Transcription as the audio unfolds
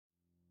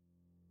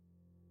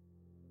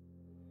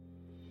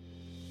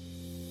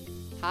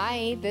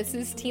Hi, this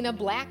is Tina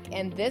Black,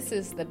 and this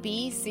is the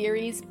B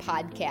Series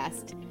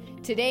podcast.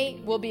 Today,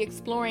 we'll be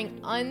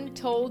exploring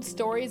untold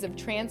stories of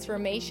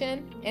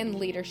transformation and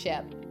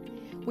leadership.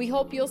 We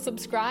hope you'll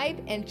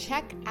subscribe and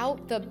check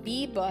out the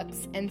B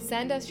books and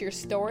send us your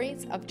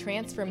stories of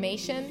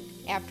transformation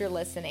after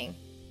listening.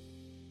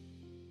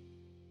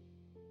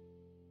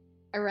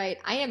 All right,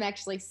 I am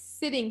actually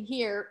sitting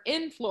here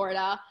in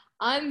Florida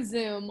on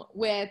Zoom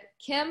with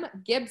Kim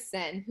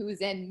Gibson,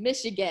 who's in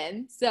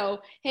Michigan. So,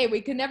 hey, we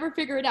could never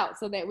figure it out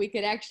so that we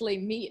could actually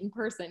meet in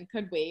person,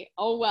 could we?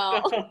 Oh,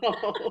 well.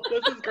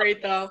 This is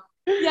great, though.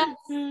 Yes,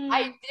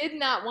 I did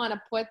not want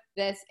to put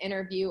this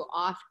interview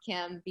off,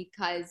 Kim,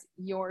 because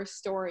your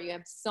story, you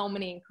have so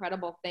many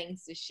incredible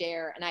things to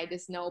share, and I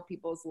just know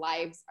people's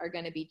lives are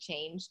going to be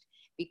changed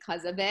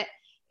because of it.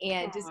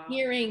 And just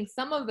hearing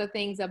some of the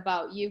things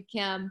about you,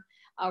 Kim,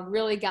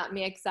 really got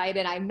me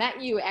excited. I met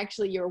you,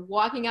 actually, you're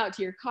walking out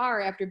to your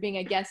car after being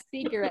a guest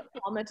speaker at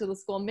Elementary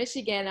School,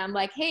 Michigan. I'm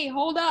like, hey,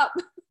 hold up.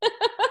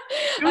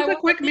 It was a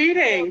quick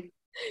meeting.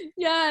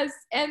 Yes.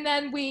 And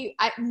then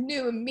I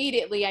knew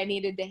immediately I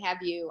needed to have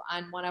you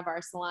on one of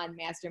our salon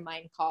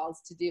mastermind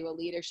calls to do a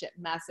leadership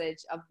message,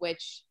 of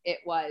which it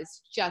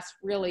was just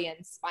really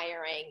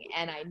inspiring.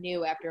 And I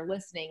knew after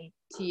listening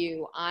to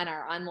you on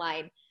our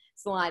online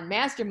salon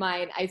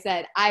mastermind, I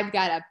said, I've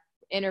got to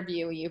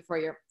interview you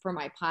for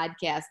my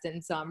podcast.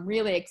 And so I'm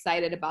really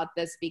excited about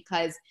this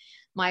because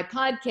my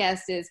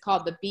podcast is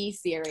called the B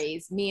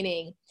Series,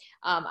 meaning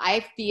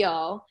I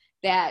feel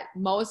that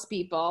most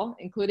people,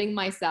 including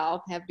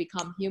myself, have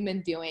become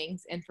human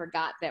doings and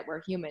forgot that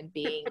we're human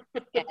beings.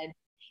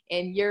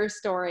 And your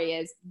story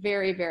is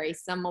very, very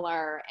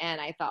similar.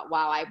 And I thought,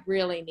 wow, I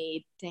really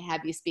need to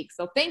have you speak.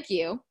 So thank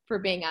you for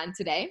being on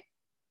today.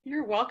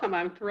 You're welcome.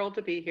 I'm thrilled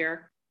to be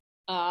here.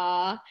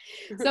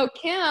 So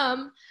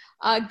Kim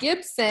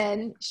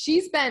Gibson,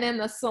 she's been in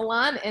the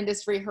salon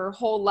industry her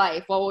whole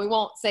life. Well, we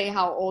won't say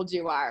how old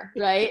you are,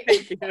 right?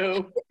 Thank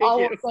you. All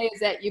we'll say is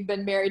that you've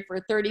been married for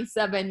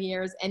 37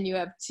 years and you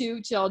have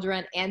 2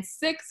 children and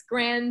 6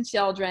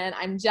 grandchildren.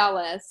 I'm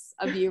jealous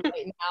of you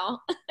right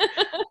now.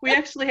 We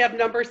actually have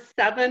number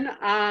 7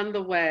 on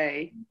the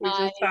way. We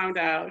just found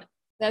out.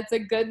 That's a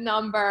good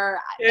number.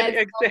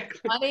 That's exactly.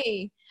 So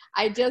funny.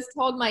 I just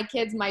told my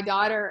kids, my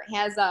daughter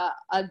has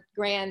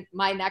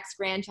my next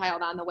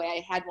grandchild on the way.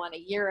 I had one a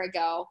year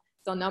ago.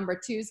 So number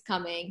 2's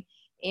coming.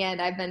 And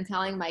I've been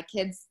telling my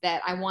kids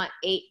that I want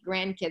 8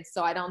 grandkids.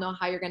 So I don't know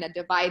how you're going to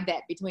divide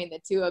that between the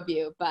 2 of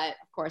you. But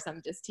of course,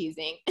 I'm just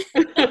teasing.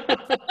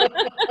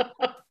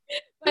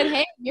 But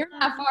hey, you're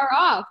not far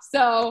off.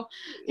 So,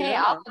 hey,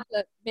 yeah. I'll have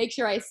to make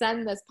sure I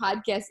send this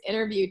podcast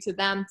interview to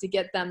them to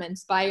get them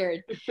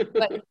inspired.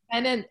 But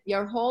in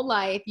your whole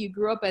life, you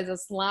grew up as a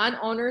salon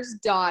owner's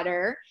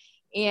daughter,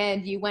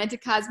 and you went to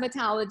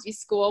cosmetology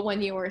school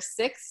when you were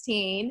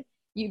 16.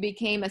 You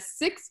became a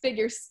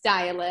 6-figure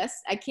stylist.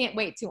 I can't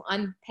wait to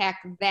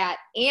unpack that,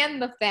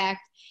 and the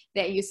fact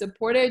that you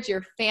supported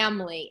your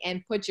family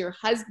and put your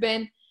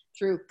husband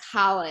through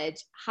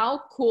college.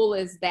 How cool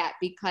is that?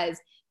 Because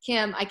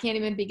Kim, I can't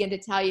even begin to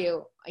tell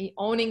you,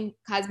 owning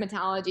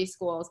cosmetology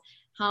schools,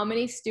 how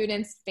many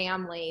students'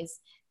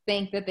 families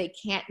think that they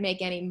can't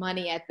make any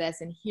money at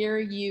this. And here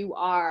you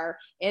are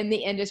in the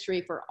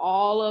industry for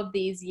all of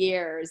these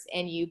years,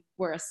 and you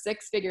were a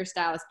 6-figure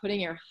stylist,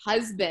 putting your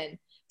husband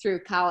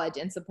through college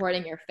and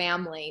supporting your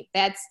family.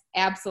 That's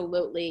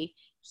absolutely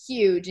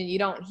huge, and you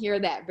don't hear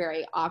that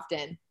very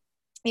often.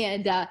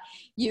 And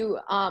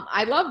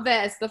I love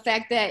this, the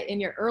fact that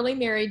in your early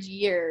marriage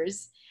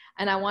years,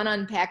 and I want to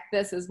unpack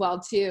this as well,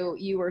 too.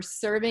 You were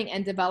serving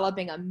and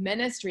developing a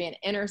ministry in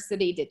inner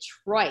city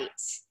Detroit,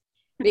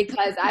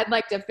 because I'd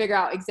like to figure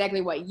out exactly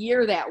what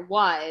year that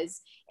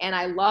was. And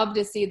I love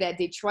to see that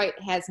Detroit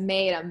has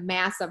made a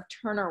massive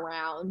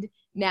turnaround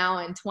now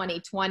in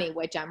 2020,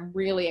 which I'm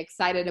really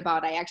excited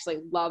about. I actually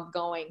love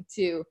going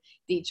to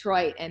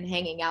Detroit and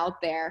hanging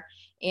out there.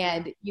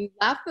 And you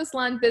left the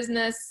salon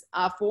business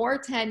for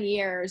 10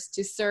 years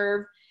to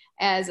serve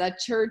as a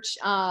church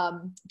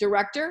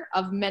director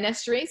of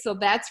ministry. So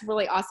that's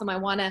really awesome. I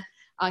want to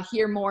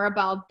hear more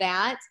about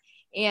that.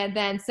 And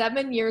then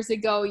 7 years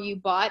ago, you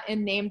bought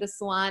and named a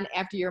salon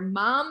after your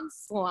mom's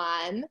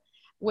salon,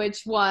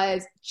 which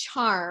was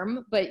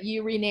Charm, but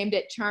you renamed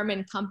it Charm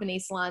 & Company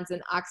Salons in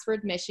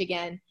Oxford,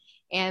 Michigan.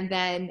 And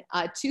then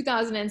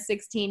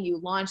 2016, you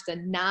launched a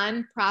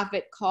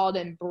nonprofit called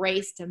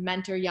Embrace to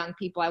mentor young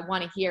people. I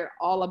want to hear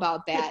all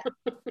about that.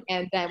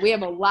 And then we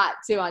have a lot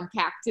to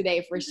unpack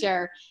today for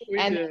sure.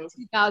 And in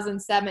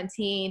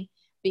 2017,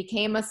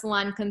 became a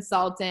salon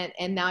consultant,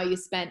 and now you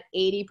spend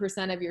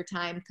 80% of your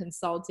time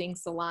consulting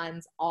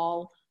salons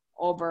all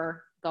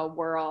over the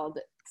world.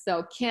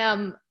 So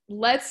Kim,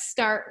 let's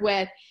start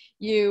with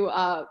you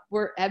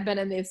have been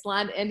in the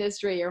salon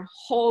industry your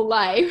whole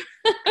life,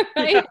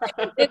 right?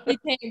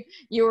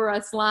 You were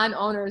a salon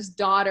owner's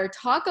daughter.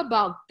 Talk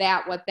about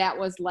that, what that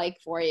was like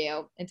for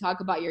you, and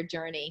talk about your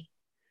journey.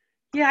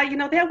 Yeah,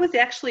 that was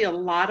actually a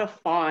lot of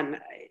fun.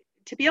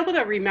 To be able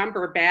to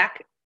remember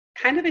back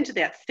kind of into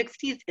that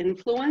 60s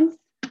influence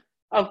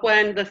of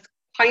when the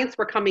clients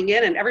were coming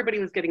in and everybody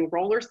was getting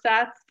roller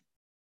sets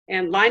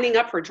and lining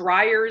up for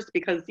dryers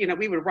because, you know,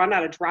 we would run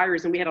out of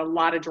dryers and we had a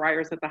lot of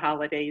dryers at the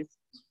holidays.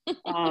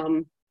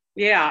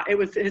 Yeah, it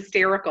was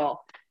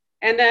hysterical.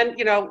 And then,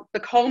 you know, the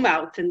comb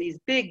outs and these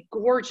big,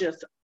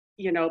 gorgeous,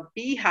 you know,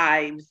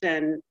 beehives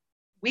and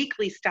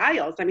weekly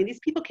styles. I mean,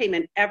 these people came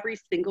in every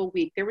single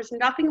week. There was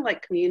nothing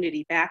like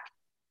community back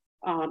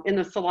in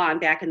the salon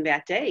back in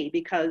that day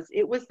because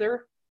it was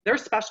their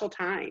special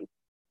time.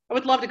 I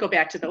would love to go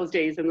back to those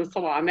days in the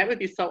salon. That would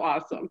be so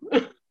awesome.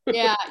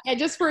 Yeah,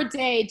 just for a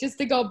day, just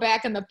to go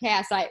back in the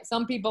past.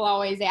 Some people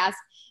always ask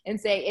and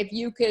say, if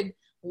you could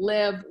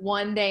live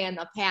one day in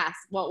the past,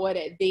 what would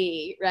it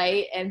be,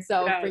 right? And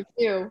so for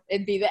you,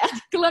 it'd be that.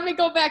 Let me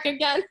go back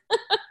again.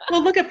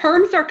 Well, look at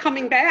perms are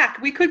coming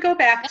back. We could go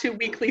back to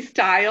weekly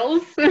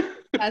styles.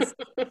 Yes.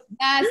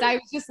 I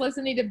was just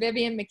listening to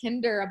Vivian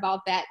McKinder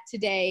about that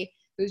today,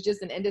 who's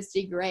just an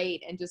industry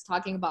great, and just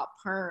talking about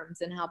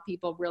perms and how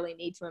people really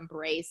need to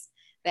embrace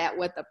that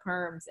with the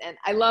perms. And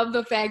I love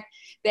the fact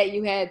that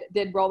you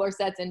did roller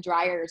sets and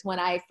dryers. When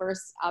I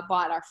first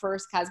bought our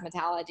first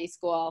cosmetology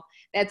school,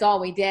 that's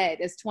all we did.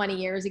 It's 20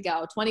 years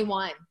ago,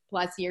 21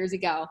 plus years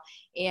ago.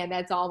 And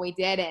that's all we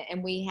did.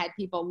 And we had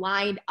people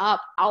lined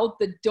up out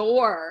the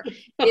door.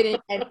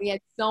 And we had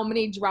so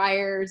many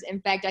dryers.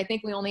 In fact, I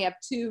think we only have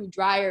 2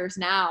 dryers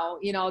now,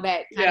 you know,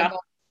 that kind of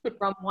go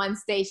from one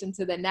station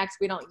to the next.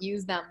 We don't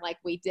use them like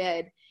we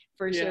did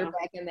for sure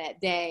back in that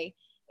day.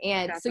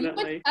 And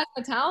Definitely. So you went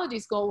to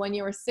cosmetology school when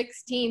you were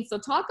 16. So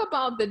talk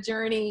about the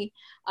journey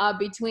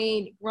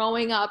between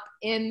growing up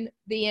in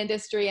the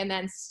industry and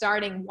then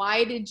starting.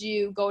 Why did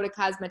you go to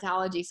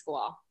cosmetology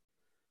school?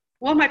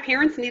 Well, my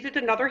parents needed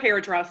another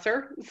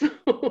hairdresser.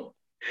 So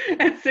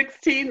at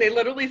 16, they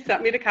literally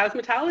sent me to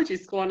cosmetology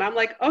school. And I'm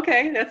like,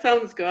 okay, that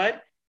sounds good.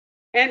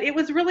 And it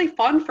was really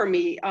fun for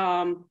me.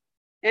 And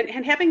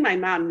having my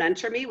mom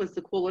mentor me was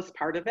the coolest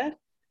part of it.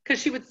 Because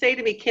she would say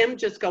to me, Kim,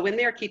 just go in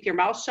there, keep your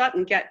mouth shut,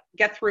 and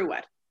get through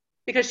it.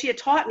 Because she had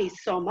taught me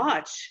so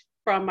much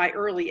from my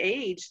early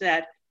age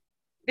that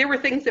there were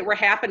things that were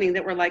happening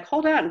that were like,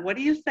 hold on, what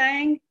are you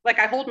saying? Like,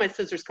 I hold my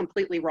scissors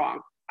completely wrong.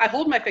 I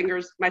hold my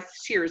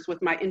shears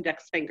with my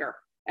index finger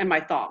and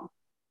my thumb.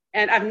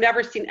 And I've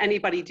never seen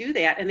anybody do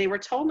that. And they were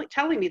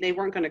telling me they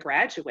weren't going to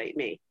graduate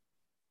me.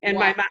 And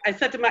wow. I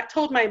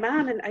told my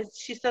mom, and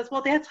she says,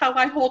 well, that's how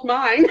I hold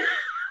mine.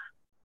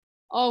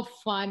 Oh,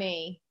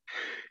 funny.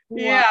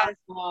 Yeah.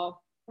 Wow.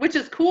 Which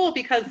is cool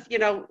because, you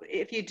know,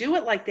 if you do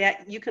it like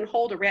that, you can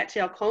hold a rat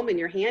tail comb in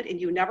your hand and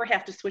you never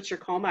have to switch your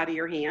comb out of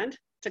your hand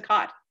to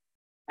cut.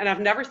 And I've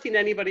never seen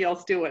anybody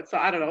else do it. So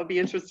I don't know. It'd be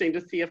interesting to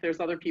see if there's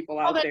other people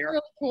out that's there.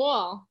 Really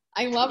cool.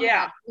 I love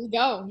that. There you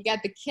go. You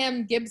got the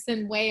Kim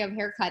Gibson way of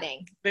hair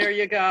cutting. There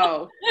you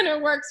go. And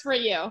it works for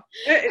you.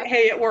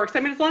 Hey, it works. I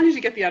mean, as long as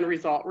you get the end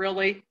result,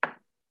 really.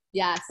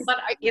 Yes. But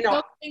are you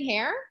still doing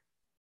hair?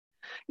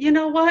 You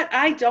know what?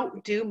 I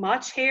don't do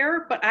much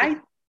hair, but I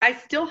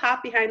still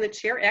hop behind the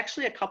chair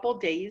actually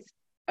for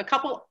a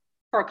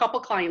couple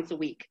clients a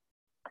week.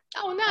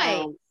 Oh,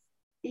 nice.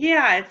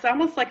 Yeah, it's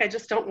almost like I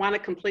just don't want to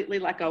completely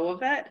let go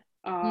of it.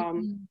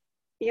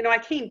 You know, I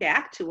came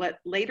back to it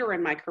later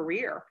in my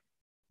career,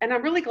 and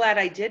I'm really glad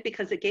I did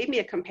because it gave me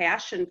a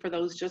compassion for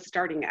those just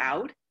starting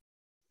out.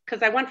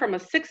 Because I went from a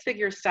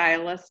 6-figure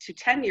stylist to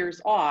 10 years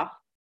off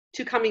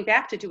to coming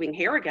back to doing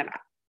hair again.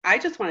 I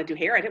just want to do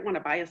hair. I didn't want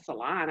to buy a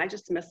salon. I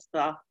just missed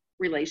the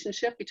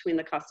relationship between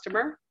the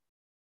customer.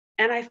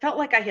 And I felt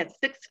like I had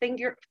 6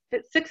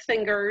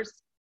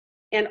 fingers,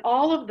 and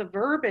all of the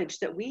verbiage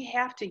that we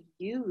have to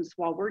use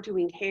while we're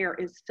doing hair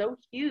is so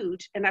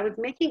huge. And I was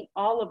making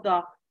all of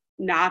the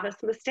novice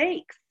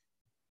mistakes.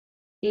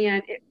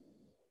 And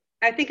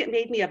I think it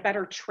made me a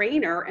better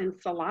trainer and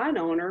salon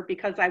owner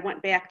because I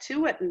went back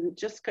to it and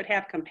just could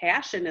have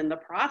compassion in the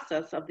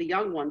process of the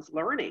young ones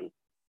learning.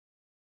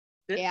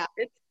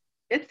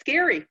 It's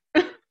scary.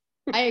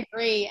 I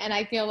agree. And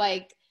I feel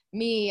like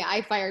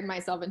I fired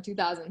myself in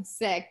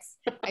 2006.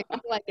 I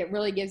feel like it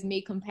really gives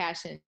me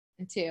compassion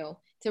too,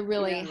 to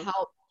really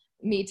help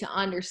me to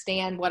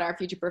understand what our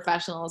future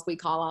professionals, we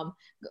call them,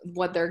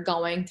 what they're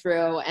going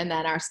through, and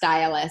then our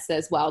stylists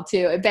as well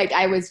too. In fact,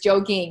 I was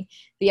joking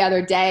the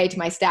other day to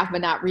my staff,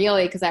 but not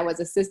really, because I was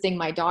assisting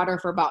my daughter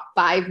for about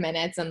 5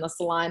 minutes in the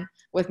salon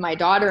with my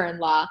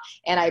daughter-in-law,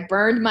 and I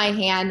burned my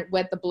hand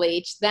with the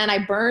bleach. Then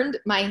I burned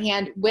my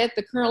hand with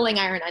the curling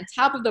iron on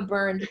top of the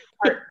burned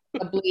part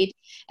of the bleach,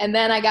 and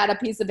then I got a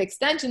piece of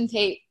extension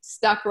tape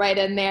stuck right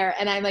in there,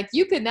 and I'm like,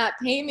 you could not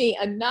pay me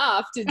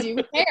enough to do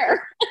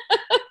hair.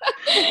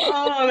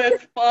 Oh,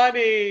 that's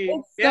funny.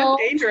 So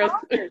dangerous.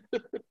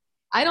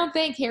 I don't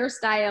think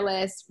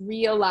hairstylists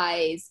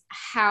realize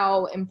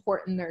how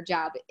important their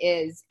job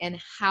is and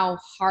how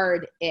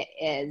hard it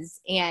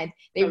is. And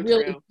they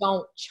really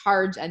don't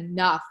charge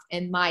enough,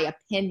 in my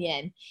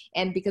opinion.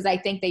 And because I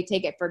think they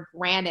take it for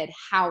granted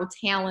how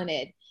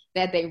talented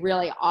that they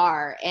really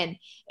are. And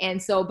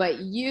so, but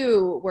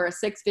you were a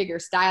 6-figure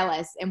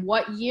stylist. And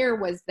what year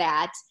was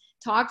that?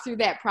 Talk through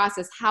that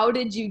process. How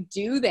did you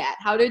do that?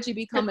 How did you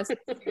become a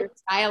 6-figure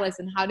stylist,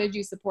 and how did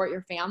you support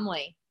your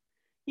family?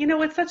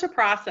 It's such a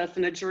process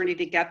and a journey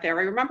to get there.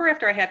 I remember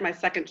after I had my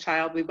second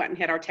child, we went and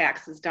had our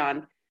taxes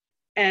done.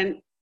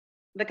 And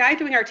the guy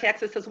doing our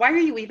taxes says, "Why are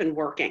you even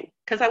working?"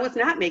 Because I was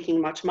not making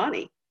much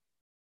money.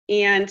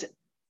 And,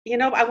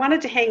 I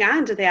wanted to hang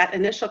on to that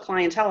initial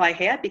clientele I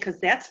had because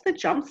that's the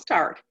jump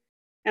start.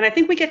 And I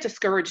think we get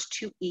discouraged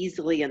too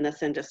easily in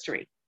this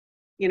industry.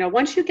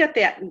 Once you get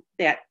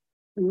that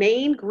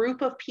main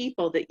group of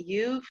people that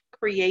you've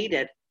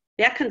created,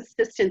 that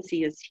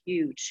consistency is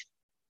huge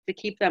to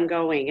keep them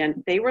going.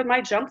 And they were my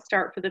jump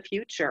start for the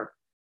future.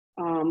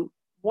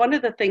 One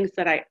of the things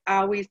that I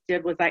always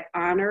did was I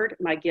honored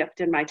my gift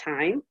and my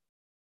time,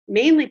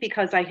 mainly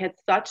because I had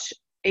such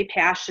a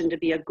passion to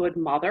be a good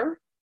mother.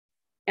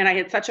 And I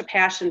had such a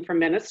passion for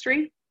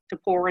ministry to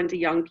pour into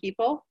young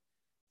people.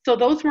 So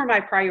those were my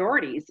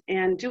priorities.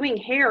 And doing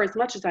hair, as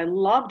much as I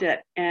loved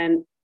it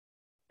and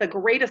the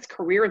greatest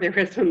career there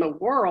is in the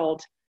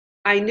world,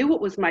 I knew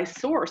it was my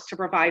source to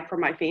provide for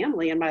my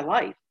family and my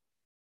life.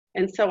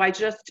 And so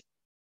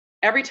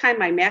every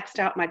time I maxed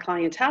out my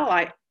clientele,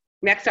 I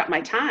maxed out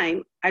my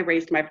time, I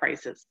raised my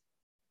prices.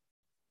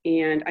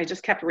 And I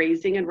just kept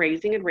raising and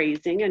raising and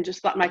raising and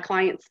just let my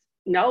clients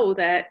know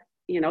that,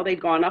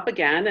 they'd gone up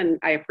again and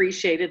I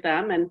appreciated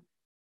them. And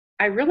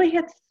I really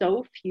had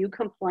so few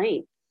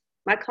complaints.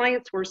 My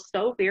clients were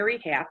so very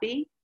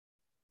happy.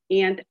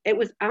 And it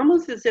was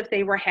almost as if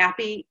they were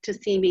happy to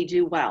see me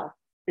do well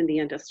in the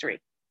industry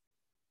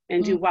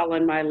and do well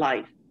in my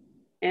life.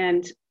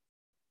 And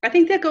I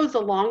think that goes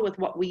along with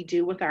what we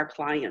do with our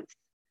clients,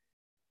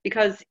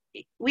 because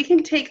we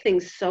can take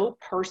things so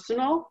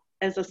personal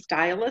as a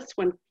stylist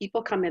when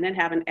people come in and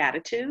have an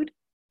attitude.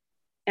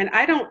 And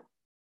I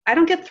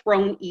don't get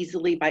thrown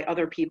easily by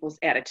other people's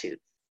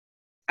attitudes.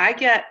 I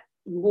get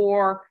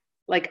more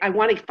like, I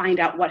want to find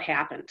out what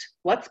happened.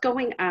 What's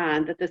going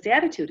on that this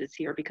attitude is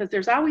here? Because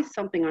there's always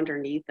something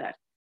underneath it.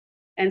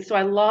 And so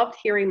I loved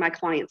hearing my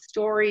clients'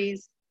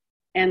 stories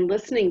and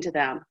listening to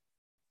them.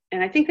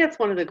 And I think that's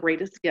one of the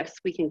greatest gifts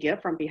we can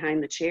give from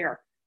behind the chair,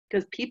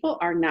 because people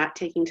are not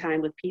taking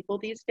time with people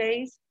these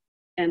days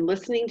and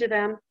listening to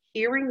them,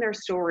 hearing their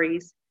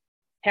stories,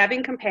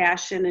 having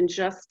compassion, and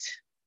just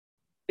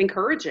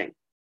encouraging.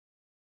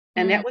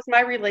 And that was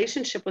my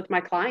relationship with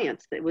my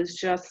clients. It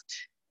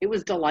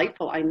was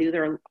delightful. I knew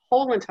their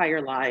whole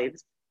entire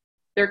lives,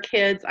 their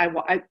kids.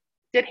 I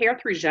did hair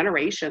through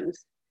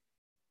generations.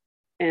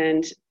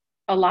 And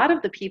a lot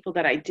of the people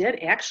that I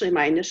did, actually,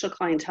 my initial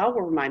clientele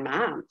were my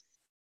moms.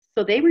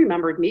 So they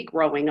remembered me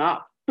growing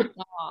up. Yes.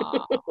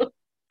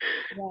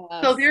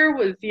 So there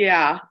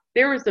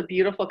was a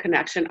beautiful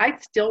connection. I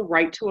still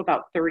write to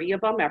about 30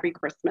 of them every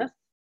Christmas.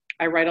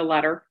 I write a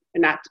letter,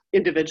 and not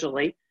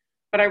individually,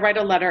 but I write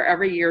a letter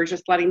every year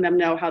just letting them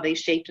know how they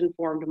shaped and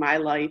formed my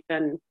life,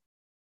 and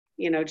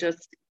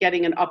just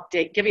getting an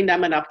update, giving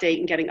them an update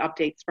and getting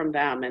updates from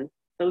them. And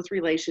those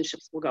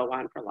relationships will go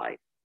on for life.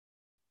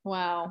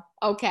 Wow.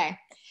 Okay.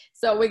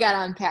 So we got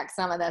to unpack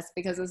some of this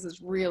because this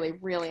is really,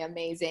 really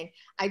amazing.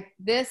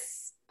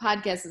 This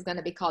podcast is going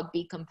to be called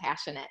Be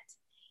Compassionate.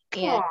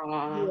 And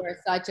you are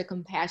such a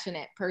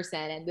compassionate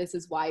person, and this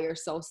is why you're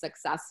so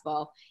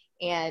successful.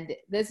 And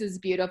this is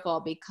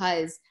beautiful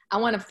because I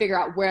want to figure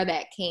out where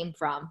that came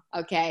from,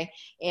 okay?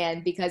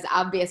 And because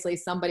obviously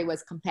somebody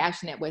was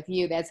compassionate with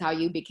you, that's how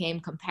you became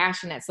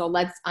compassionate. So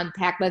let's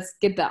unpack, let's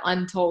get the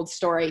untold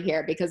story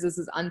here, because this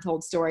is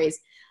Untold Stories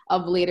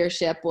of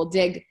Leadership. We'll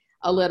dig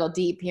a little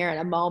deep here in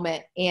a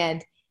moment.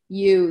 And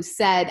you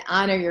said,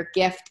 honor your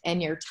gift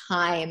and your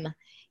time.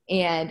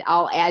 And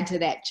I'll add to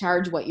that,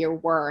 charge what you're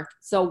worth.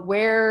 So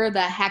where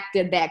the heck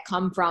did that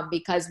come from?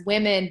 Because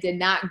women did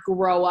not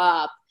grow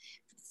up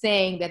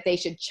saying that they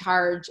should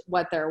charge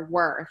what they're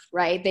worth,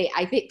 right?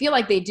 Feel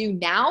like they do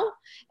now.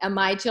 And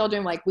my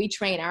children, like, we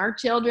train our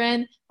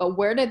children, but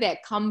where did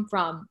that come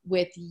from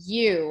with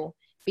you?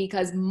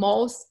 Because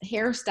most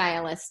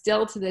hairstylists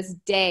still to this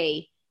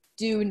day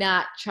do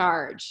not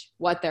charge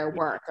what they're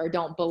worth, or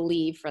don't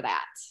believe for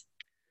that.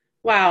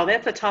 Wow,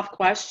 that's a tough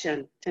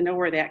question to know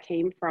where that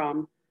came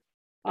from.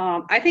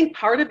 I think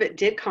part of it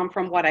did come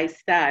from what I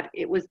said.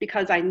 It was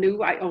because I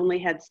knew I only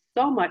had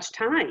so much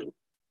time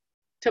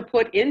to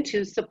put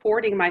into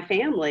supporting my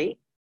family,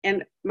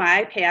 and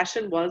my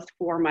passion was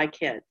for my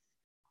kids.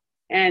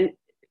 And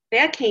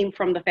that came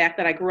from the fact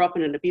that I grew up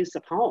in an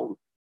abusive home.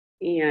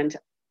 And,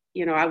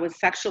 I was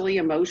sexually,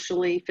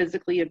 emotionally,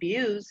 physically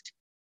abused.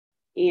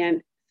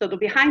 And so the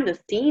behind the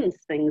scenes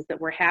things that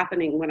were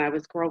happening when I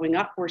was growing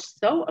up were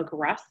so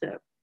aggressive.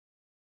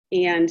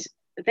 And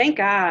thank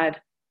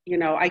God,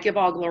 I give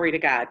all glory to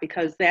God,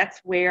 because that's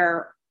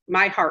where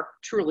my heart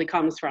truly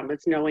comes from,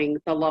 is knowing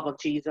the love of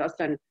Jesus.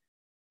 And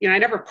I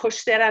never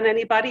push that on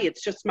anybody.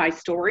 It's just my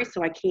story,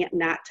 so I can't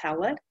not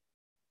tell it.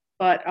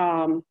 But,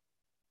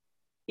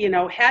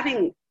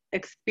 having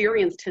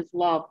experienced his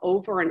love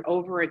over and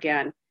over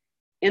again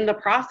in the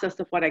process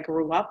of what I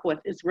grew up with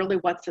is really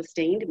what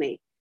sustained me.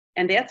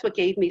 And that's what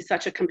gave me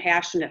such a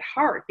compassionate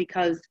heart,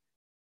 because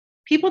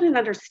people didn't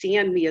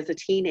understand me as a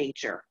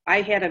teenager.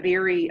 I had a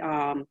very,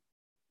 I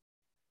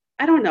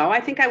I don't know. I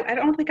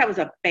don't think I was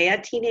a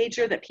bad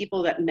teenager that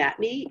people that met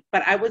me,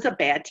 but I was a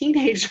bad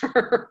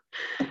teenager.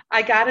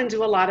 I got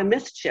into a lot of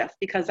mischief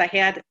because I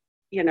had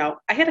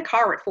a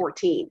car at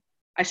 14.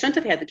 I shouldn't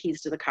have had the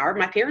keys to the car.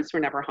 My parents were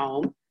never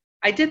home.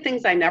 I did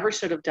things I never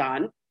should have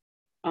done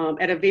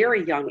at a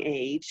very young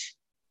age.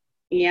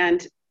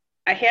 And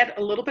I had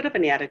a little bit of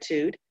an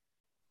attitude,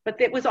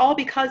 but it was all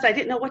because I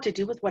didn't know what to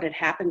do with what had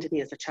happened to me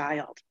as a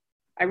child.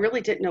 I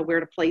really didn't know where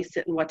to place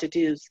it and what to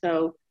do.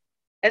 So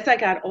as I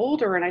got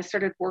older and I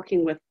started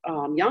working with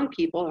young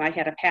people, and I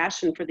had a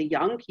passion for the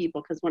young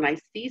people, because when I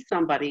see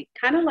somebody,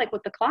 kind of like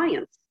with the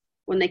clients,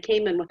 when they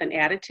came in with an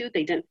attitude,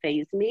 they didn't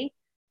faze me.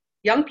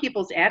 Young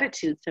people's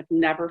attitudes have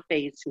never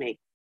fazed me,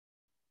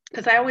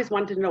 because I always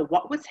wanted to know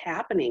what was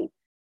happening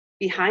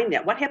behind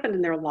that, what happened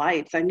in their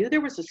lives. I knew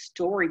there was a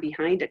story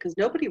behind it, because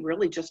nobody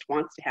really just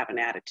wants to have an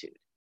attitude.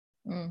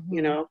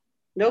 Mm-hmm.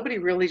 Nobody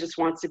really just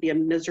wants to be a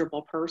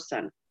miserable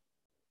person.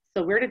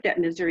 So where did that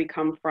misery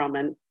come from?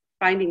 And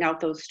finding out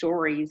those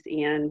stories,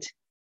 and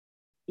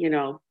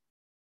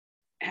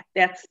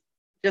that's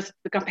just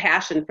the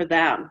compassion for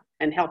them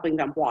and helping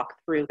them walk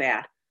through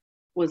that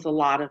was a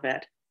lot of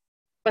it.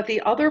 But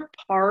the other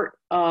part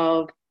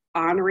of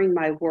honoring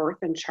my worth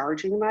and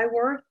charging my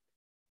worth,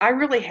 I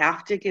really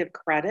have to give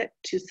credit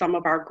to some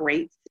of our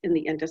greats in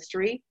the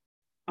industry.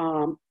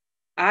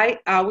 I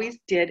always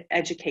did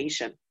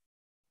education.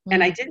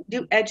 And I didn't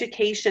do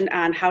education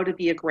on how to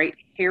be a great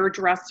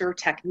hairdresser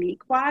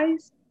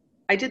technique-wise.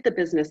 I did the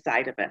business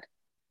side of it.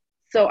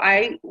 So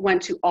I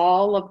went to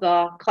all of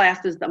the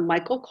classes that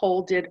Michael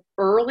Cole did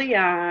early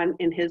on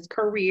in his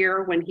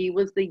career when he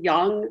was the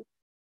young,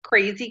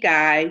 crazy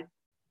guy.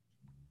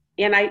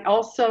 And I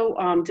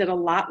also did a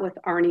lot with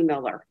Arnie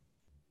Miller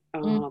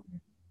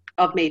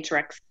of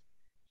Matrix.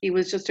 He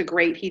was just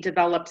he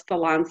developed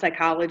salon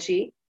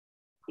psychology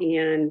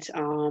and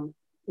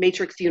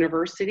Matrix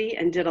University,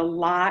 and did a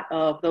lot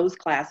of those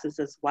classes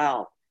as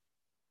well.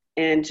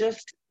 And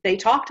just, they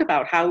talked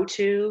about how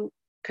to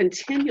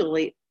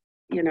continually,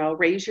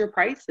 raise your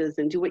prices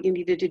and do what you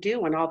needed to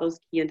do on all those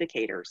key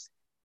indicators.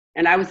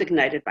 And I was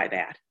ignited by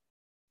that.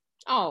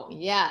 Oh,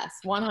 yes,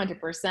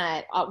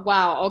 100%.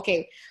 Wow.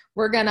 Okay.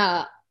 We're going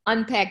to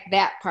unpack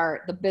that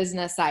part, the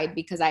business side,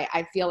 because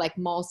I feel like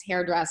most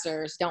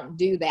hairdressers don't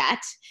do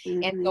that.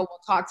 Mm-hmm. And so we'll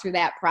talk through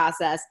that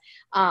process.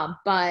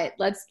 But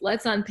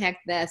let's unpack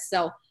this.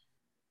 So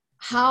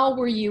how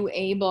were you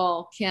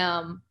able,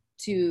 Kim,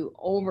 to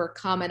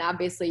overcome it?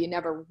 Obviously you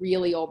never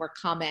really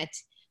overcome it,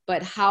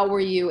 but how were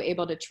you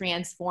able to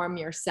transform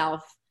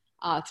yourself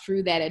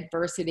through that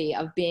adversity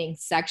of being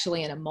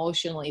sexually and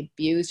emotionally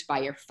abused by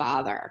your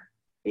father?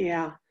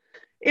 Yeah,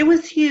 it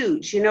was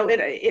huge.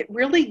 It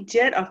really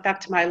did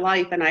affect my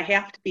life. And I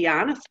have to be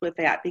honest with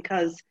that,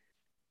 because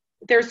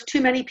there's too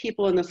many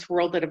people in this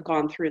world that have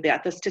gone through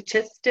that. The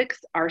statistics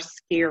are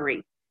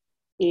scary.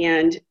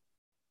 And,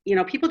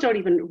 people don't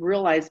even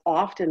realize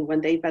often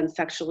when they've been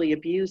sexually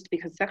abused,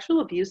 because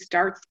sexual abuse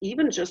starts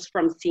even just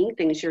from seeing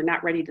things you're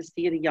not ready to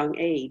see at a young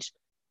age,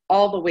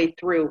 all the way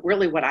through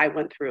really what I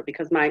went through,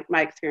 because my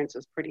experience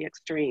was pretty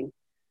extreme.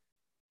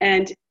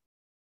 And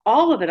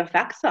all of it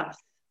affects us.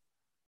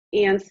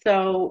 And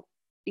so,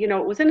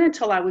 it wasn't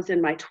until I was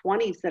in my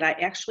 20s that I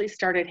actually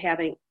started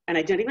having, and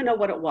I didn't even know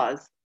what it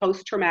was,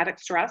 post-traumatic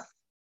stress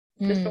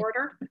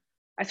disorder.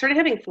 I started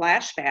having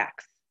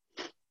flashbacks.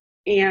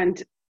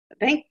 And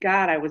thank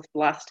God I was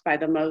blessed by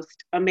the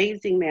most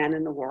amazing man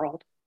in the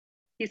world.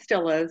 He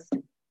still is.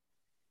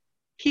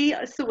 He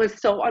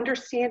was so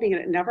understanding,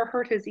 and it never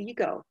hurt his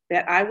ego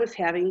that I was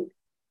having,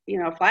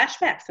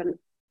 flashbacks, and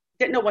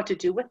didn't know what to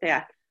do with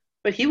that.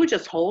 But he would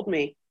just hold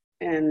me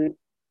and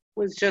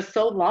was just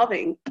so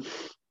loving.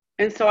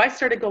 And so I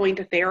started going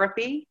to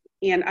therapy,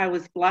 and I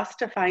was blessed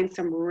to find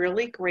some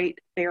really great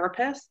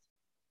therapists.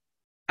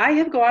 I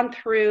have gone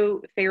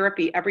through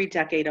therapy every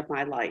decade of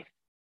my life.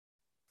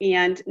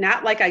 And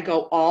not like I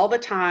go all the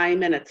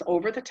time and it's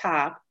over the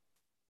top.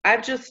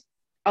 I've just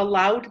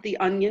allowed the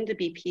onion to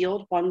be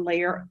peeled one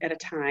layer at a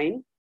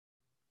time,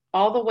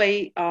 all the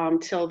way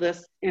till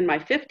this in my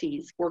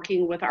 50s,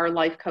 working with our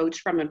life coach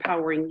from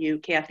Empowering You,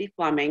 Kathy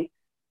Fleming,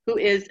 who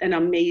is an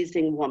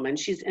amazing woman.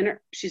 She's in her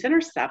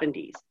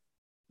 70s,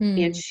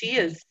 and she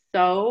is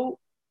so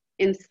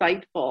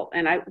insightful.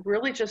 And I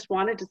really just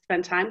wanted to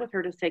spend time with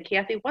her to say,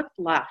 Kathy, what's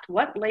left?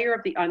 What layer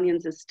of the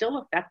onions is still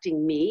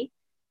affecting me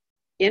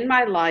in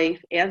my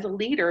life as a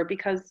leader?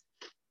 Because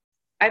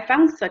I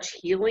found such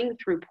healing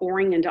through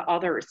pouring into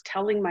others,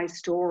 telling my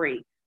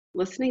story,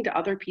 listening to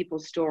other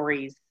people's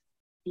stories,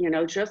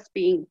 just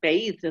being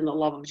bathed in the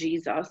love of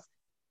Jesus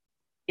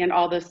and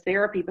all this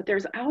therapy. But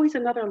there's always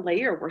another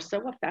layer. We're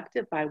so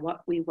affected by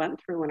what we went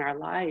through in our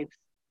lives,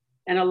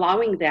 and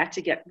allowing that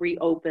to get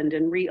reopened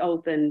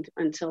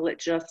until it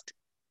just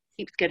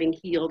keeps getting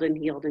healed and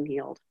healed and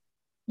healed.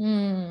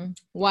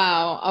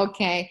 Wow.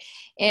 Okay.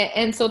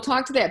 And so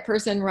talk to that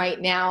person right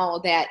now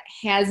that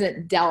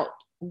hasn't dealt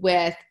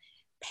with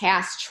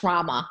past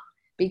trauma,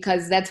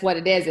 because that's what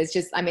it is. It's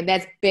just,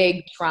 that's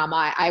big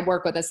trauma. I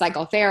work with a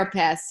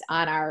psychotherapist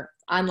on our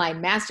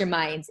online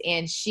masterminds,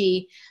 and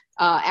she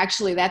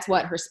Actually, that's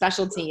what her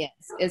specialty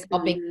is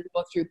helping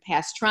people through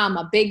past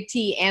trauma, big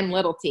T and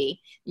little t.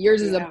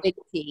 Yours is a big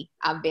T,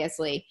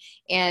 obviously.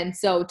 And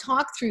so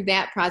talk through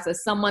that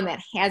process, someone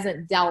that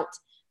hasn't dealt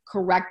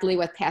correctly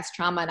with past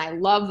trauma. And I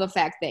love the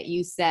fact that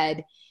you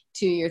said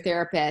to your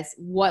therapist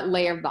what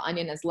layer of the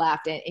onion is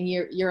left, and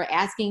you're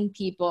asking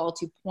people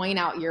to point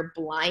out your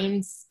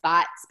blind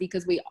spots,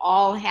 because we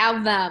all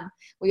have them.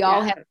 We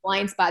all have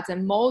blind spots,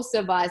 and most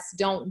of us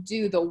don't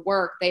do the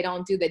work. They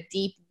don't do the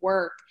deep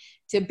work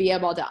to be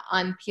able to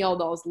unpeel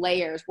those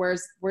layers.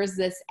 Where's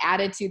this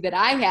attitude that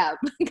I have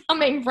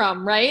coming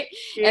from, right?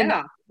 And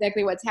that's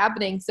exactly what's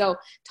happening. So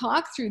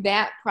talk through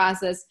that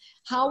process.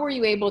 How were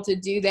you able to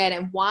do that,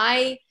 and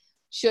why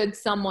should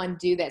someone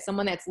do that?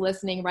 Someone that's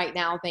listening right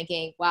now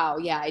thinking, wow,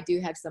 yeah, I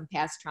do have some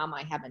past trauma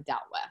I haven't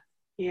dealt with.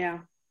 Yeah.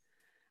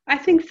 I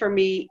think for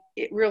me,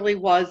 it really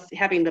was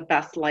having the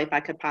best life I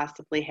could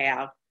possibly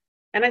have.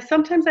 And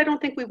sometimes I don't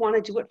think we want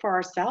to do it for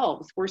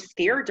ourselves. We're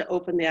scared to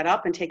open that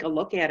up and take a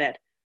look at it.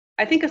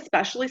 I think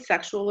especially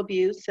sexual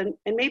abuse and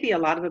maybe a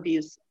lot of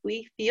abuse,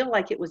 we feel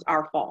like it was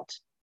our fault.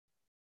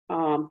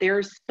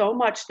 There's so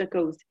much that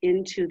goes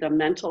into the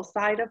mental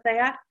side of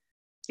that,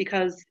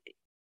 because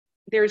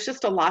there's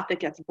just a lot that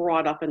gets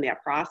brought up in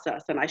that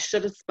process. And I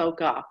should have spoke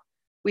up.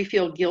 We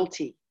feel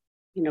guilty.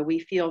 We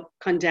feel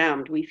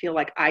condemned. We feel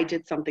like I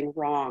did something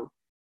wrong.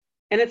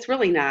 And it's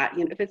really not.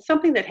 If it's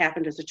something that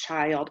happened as a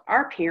child,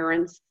 our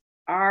parents,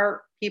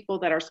 our people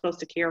that are supposed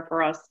to care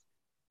for us,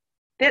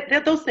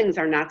 that those things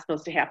are not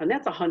supposed to happen.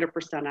 That's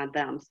 100% on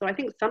them. So I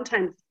think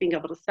sometimes being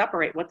able to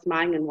separate what's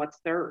mine and what's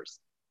theirs,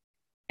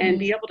 and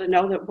be able to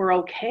know that we're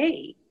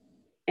okay.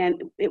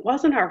 And it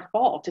wasn't our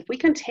fault. If we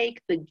can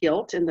take the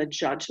guilt and the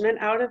judgment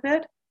out of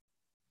it,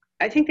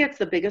 I think that's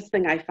the biggest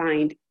thing I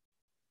find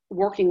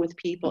working with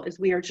people is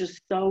we are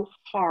just so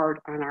hard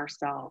on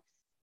ourselves.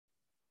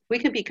 We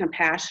can be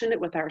compassionate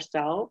with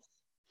ourselves,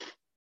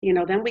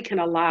 then we can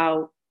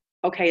allow,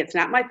 okay, it's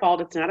not my fault.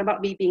 It's not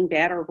about me being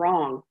bad or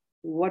wrong.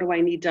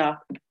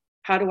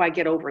 How do I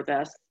get over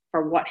this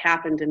for what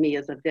happened to me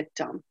as a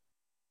victim?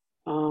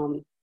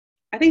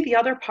 I think the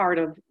other part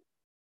of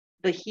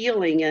the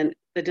healing and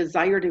the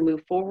desire to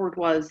move forward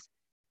was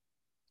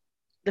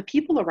the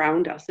people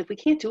around us. If we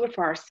can't do it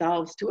for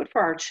ourselves, do it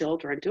for our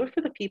children, do it for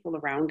the people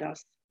around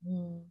us.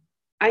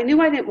 I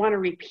knew I didn't want to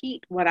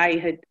repeat what I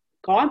had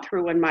gone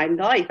through in my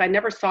life. I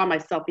never saw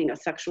myself being a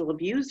sexual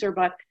abuser,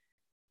 but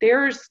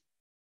there's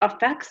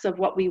effects of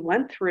what we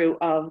went through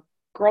of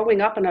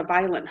growing up in a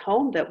violent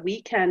home that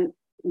we can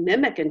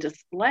mimic and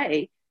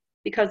display,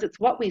 because it's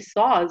what we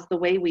saw is the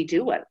way we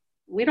do it.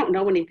 We don't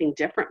know anything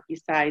different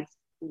besides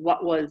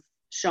what was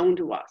shown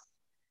to us.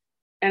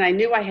 And I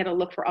knew I had to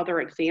look for other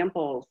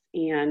examples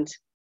and,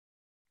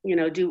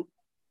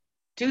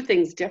 do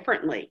things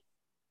differently.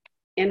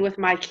 And with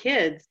my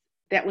kids,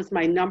 that was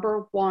my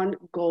number one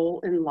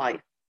goal in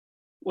life,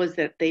 was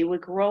that they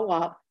would grow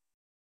up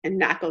and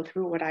not go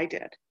through what I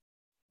did.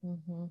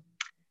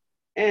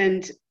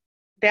 And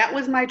that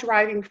was my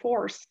driving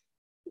force,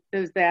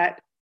 is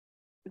that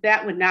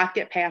would not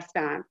get passed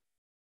on.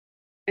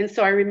 And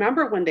so I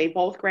remember when they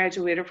both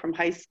graduated from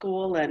high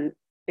school and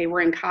they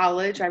were in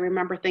college, I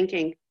remember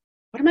thinking,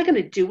 what am I going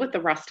to do with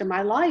the rest of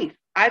my life?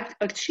 I've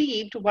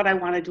achieved what I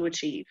wanted to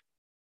achieve,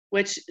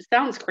 which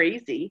sounds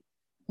crazy.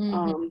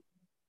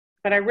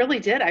 But I really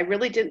did. I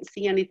really didn't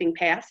see anything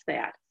past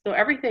that. So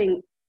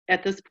everything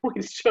at this point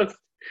is just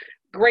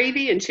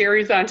gravy and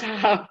cherries on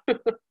top.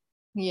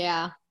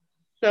 Yeah.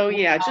 So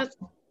yeah,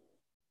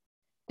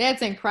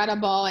 that's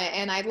incredible.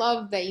 And I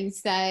love that you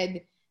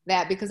said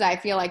that, because I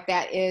feel like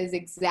that is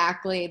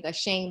exactly the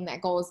shame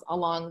that goes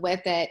along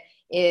with it,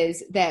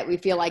 is that we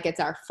feel like it's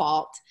our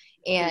fault.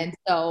 And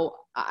so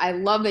I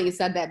love that you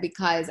said that,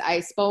 because I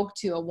spoke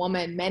to a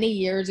woman many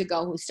years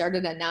ago who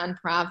started a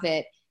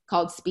nonprofit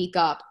called Speak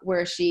Up,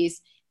 where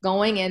she's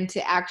going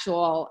into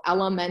actual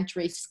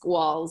elementary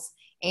schools,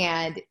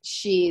 and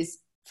she's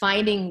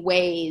finding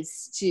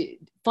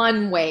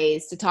fun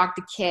ways to talk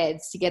to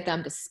kids to get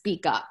them to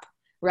speak up.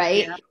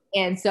 Right. Yeah.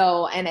 And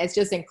it's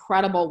just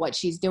incredible what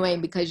she's doing,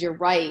 because you're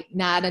right.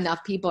 Not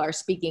enough people are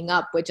speaking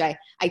up, which I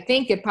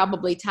think it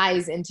probably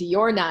ties into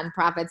your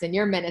nonprofits and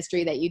your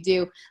ministry that you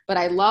do. But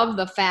I love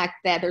the fact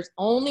that there's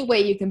only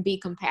way you can be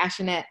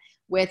compassionate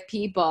with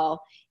people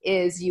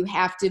is you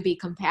have to be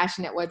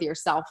compassionate with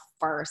yourself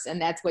first.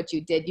 And that's what you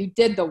did. You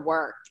did the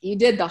work. You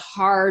did the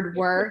hard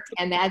work.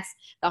 And that's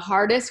the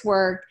hardest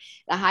work.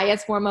 The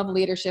highest form of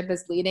leadership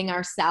is leading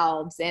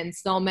ourselves. And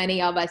so many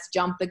of us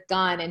jump the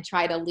gun and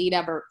try to lead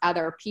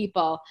other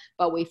people,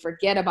 but we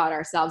forget about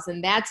ourselves.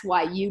 And that's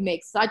why you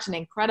make such an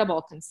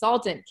incredible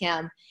consultant,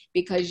 Kim,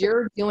 because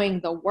you're doing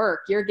the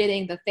work. You're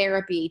getting the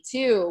therapy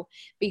too,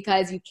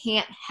 because you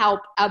can't help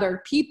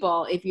other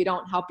people if you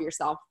don't help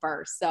yourself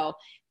first. So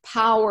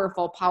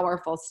powerful,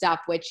 powerful stuff,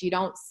 which you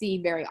don't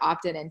see very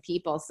often in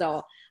people.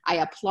 So I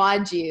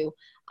applaud you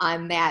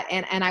on that.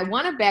 And I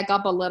want to back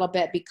up a little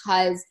bit,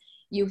 because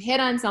you hit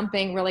on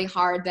something really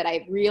hard that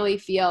I really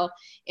feel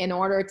in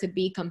order to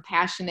be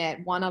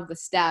compassionate, one of the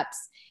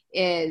steps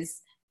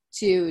is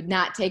to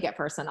not take it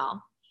personal.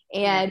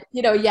 And,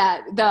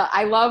 yeah,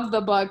 I love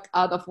the book,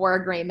 The Four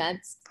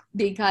Agreements,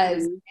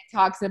 because Mhm. it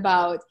talks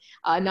about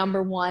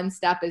number one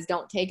step is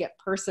don't take it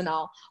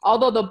personal.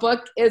 Although the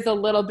book is a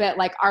little bit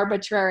like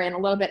arbitrary and a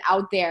little bit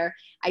out there,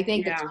 I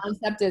think the Yeah.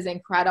 concept is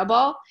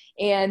incredible.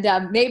 And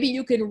maybe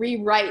you can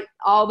rewrite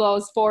all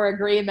those four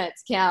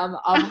agreements, Kim,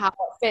 of how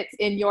it fits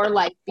in your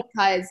life,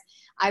 because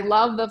I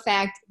love the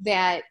fact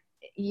that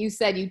you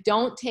said you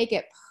don't take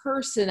it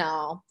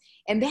personal.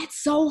 And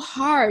that's so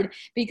hard,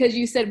 because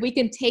you said we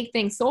can take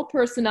things so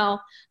personal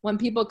when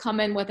people come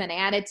in with an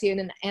attitude.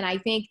 And I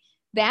think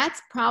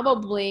that's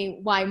probably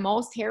why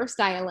most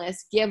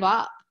hairstylists give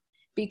up,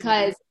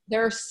 because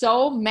they're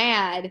so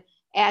mad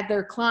at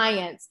their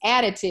client's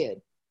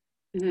attitude.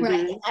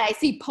 Right. Mm-hmm. And I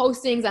see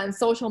postings on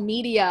social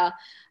media,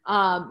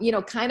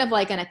 kind of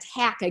like an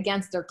attack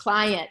against their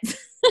clients,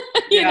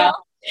 Yeah.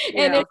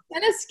 and Yeah. it's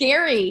kind of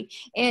scary.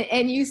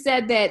 And you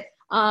said that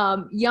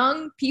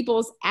young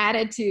people's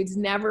attitudes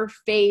never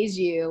phase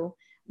you.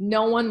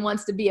 No one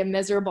wants to be a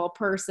miserable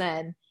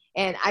person.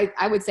 And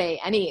I would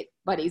say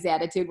anybody's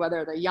attitude,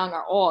 whether they're young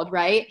or old,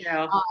 right?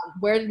 Yeah.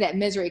 Where did that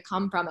misery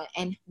come from?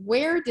 And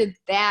where did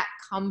that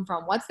come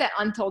from? What's that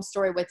untold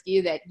story with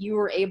you that you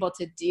were able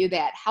to do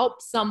that?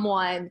 Help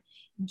someone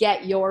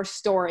get your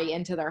story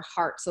into their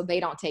heart so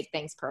they don't take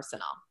things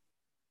personal.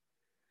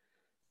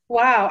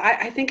 Wow.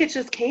 I think it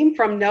just came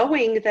from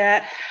knowing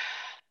that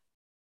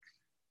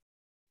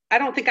I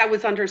don't think I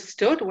was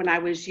understood when I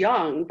was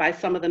young by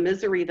some of the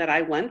misery that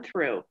I went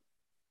through.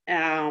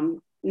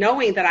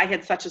 Knowing that I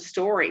had such a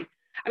story.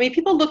 I mean,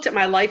 people looked at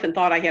my life and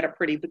thought I had it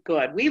pretty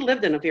good. We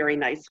lived in a very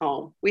nice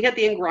home. We had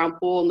the in-ground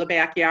pool in the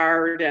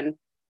backyard, and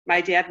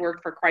my dad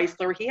worked for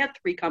Chrysler. He had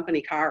 3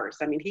 company cars.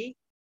 I mean,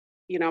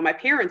 my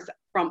parents,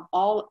 from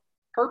all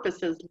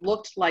purposes,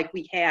 looked like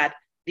we had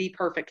the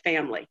perfect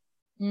family.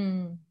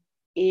 Mm.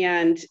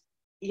 And,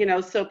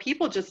 so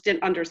people just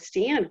didn't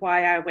understand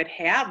why I would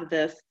have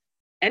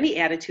any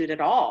attitude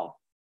at all.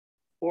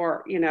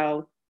 Or,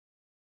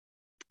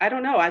 I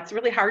don't know. It's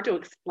really hard to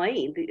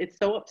explain. It's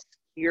so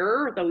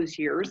obscure, those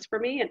years for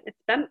me. And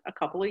it's been a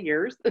couple of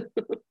years.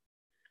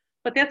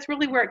 But that's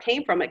really where it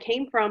came from. It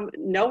came from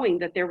knowing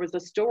that there was a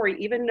story,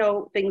 even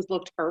though things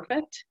looked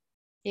perfect.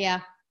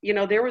 Yeah.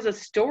 There was a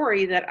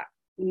story that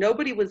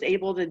nobody was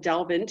able to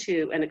delve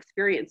into and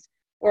experience,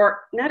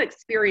 or not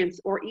experience,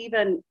 or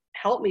even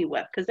help me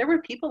with. Because there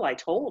were people I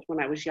told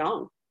when I was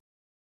young,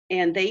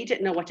 and they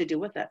didn't know what to do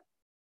with it.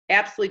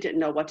 Absolutely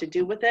didn't know what to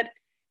do with it.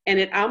 And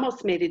it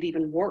almost made it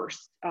even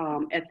worse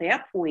at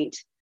that point,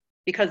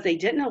 because they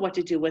didn't know what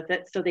to do with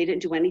it, so they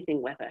didn't do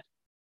anything with it.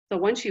 So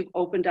once you've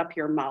opened up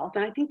your mouth,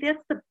 and I think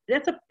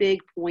that's a big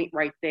point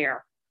right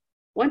there.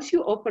 Once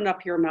you open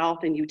up your mouth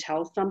and you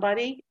tell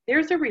somebody,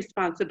 there's a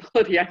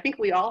responsibility I think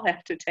we all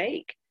have to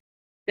take,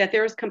 that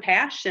there's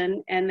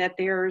compassion, and that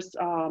there's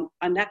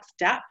a next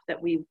step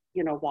that we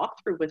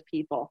walk through with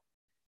people.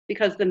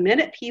 Because the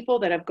minute people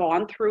that have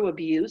gone through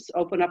abuse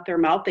open up their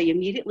mouth, they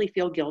immediately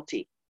feel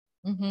guilty.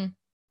 Mm-hmm.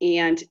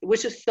 And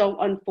which is so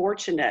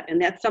unfortunate. And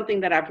that's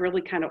something that I've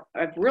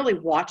really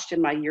watched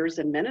in my years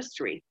in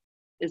ministry,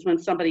 is when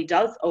somebody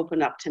does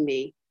open up to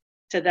me,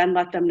 to then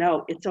let them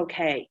know it's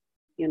okay.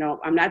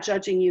 I'm not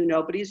judging you.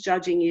 Nobody's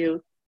judging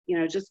you.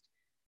 Just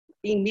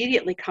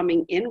immediately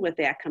coming in with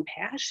that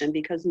compassion,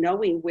 because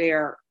knowing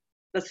where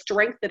the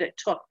strength that it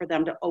took for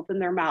them to open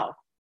their mouth,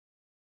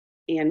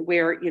 and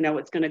where,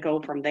 it's going to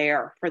go from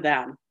there for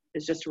them,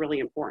 is just really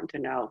important to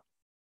know.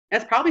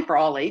 That's probably for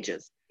all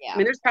ages. Yeah. I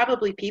mean, there's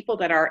probably people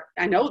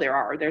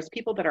there's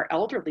people that are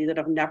elderly that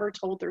have never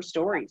told their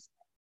stories,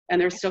 and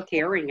they're still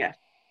carrying it.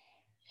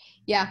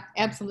 Yeah,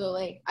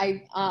 absolutely.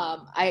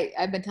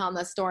 I've been telling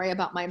this story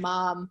about my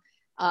mom.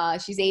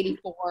 She's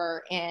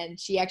 84, and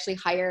she actually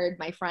hired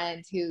my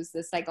friend who's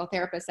the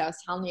psychotherapist I was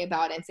telling you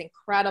about. And it's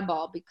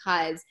incredible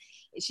because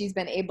she's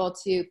been able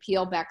to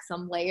peel back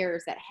some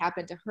layers that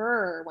happened to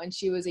her when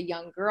she was a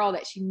young girl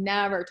that she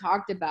never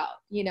talked about,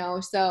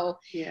 so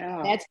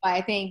Yeah. that's why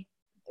I think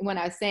when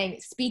I was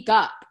saying speak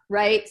up,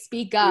 right?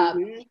 Speak up,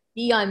 Mm-hmm.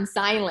 be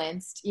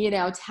unsilenced,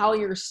 tell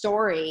your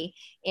story.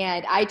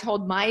 And I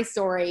told my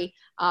story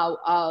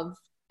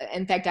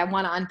in fact, I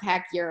want to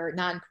unpack your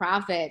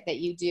nonprofit that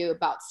you do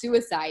about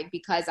suicide,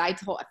 because I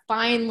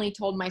finally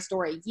told my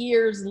story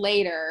years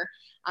later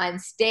on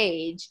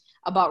stage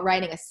about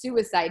writing a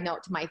suicide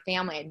note to my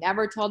family. I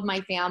never told my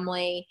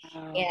family.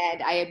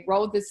 And I had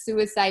wrote the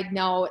suicide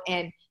note,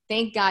 and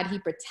thank God he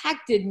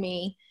protected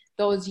me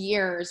those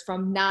years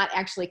from not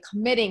actually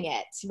committing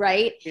it.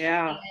 Right.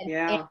 Yeah.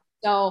 And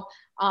so,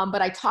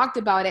 but I talked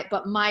about it,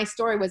 but my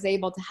story was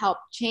able to help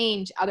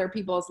change other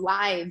people's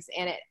lives.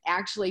 And it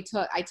actually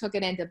I took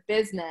it into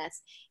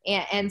business.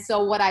 And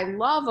so what I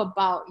love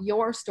about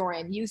your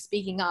story and you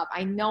speaking up,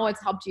 I know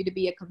it's helped you to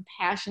be a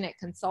compassionate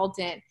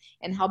consultant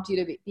and helped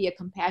you to be a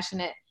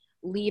compassionate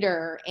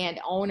leader and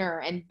owner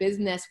and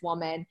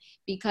businesswoman,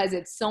 because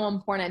it's so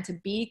important to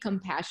be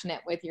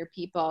compassionate with your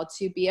people,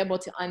 to be able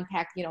to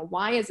unpack,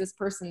 why is this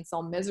person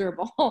so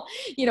miserable?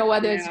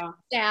 Whether it's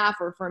staff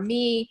or for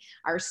me,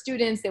 our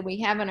students that we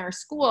have in our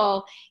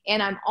school.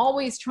 And I'm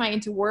always trying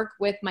to work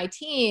with my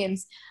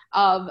teams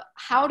of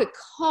how to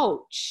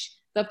coach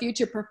the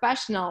future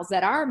professionals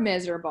that are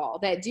miserable,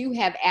 that do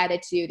have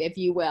attitude, if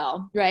you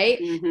will, right?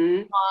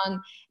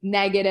 Strong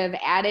negative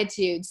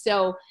attitude.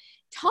 So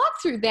talk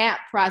through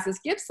that process.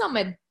 Give some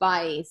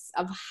advice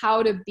of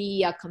how to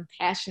be a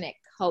compassionate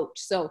coach.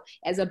 So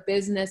as a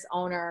business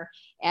owner,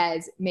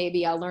 as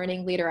maybe a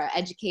learning leader, an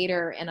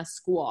educator in a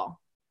school.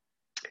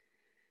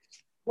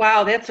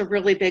 Wow, that's a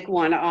really big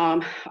one.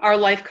 Our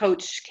life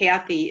coach,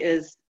 Kathy,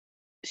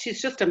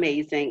 she's just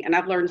amazing. And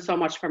I've learned so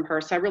much from her.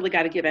 So I really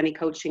got to give any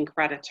coaching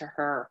credit to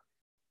her.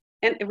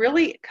 And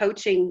really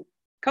coaching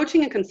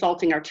and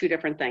consulting are two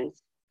different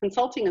things.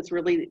 Consulting is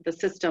really the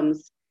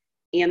systems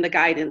and the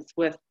guidance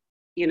with,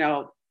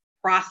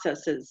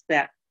 processes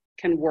that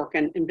can work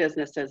in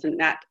businesses, and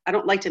I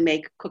don't like to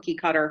make cookie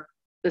cutter.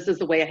 This is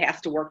the way it has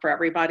to work for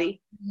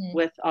everybody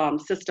with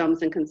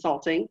systems and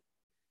consulting,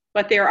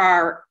 but there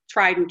are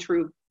tried and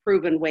true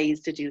proven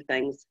ways to do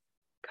things.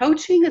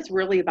 Coaching is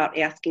really about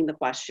asking the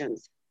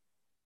questions,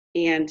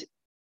 and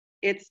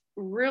it's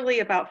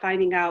really about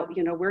finding out,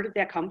 where did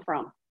that come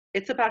from?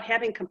 It's about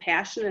having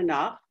compassion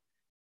enough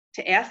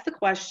to ask the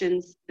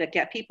questions that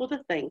get people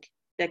to think,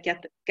 that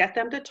get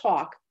them to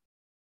talk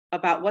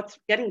about what's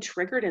getting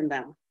triggered in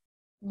them.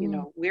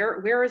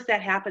 Where has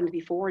that happened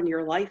before in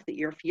your life that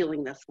you're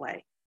feeling this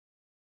way?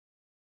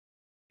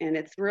 And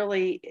it's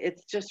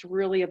just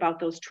really about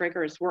those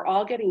triggers. We're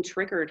all getting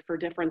triggered for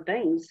different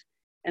things.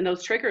 And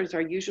those triggers are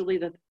usually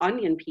the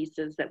onion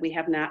pieces that we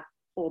have not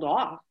pulled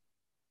off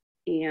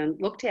and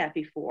looked at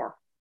before.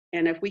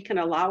 And if we can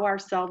allow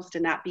ourselves to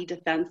not be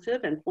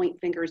defensive and point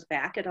fingers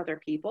back at other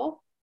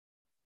people,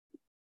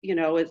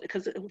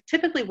 because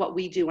typically what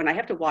we do, and I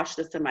have to watch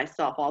this in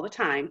myself all the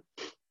time,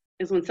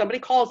 is when somebody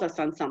calls us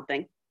on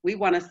something, we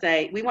want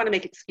to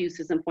make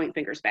excuses and point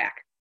fingers back.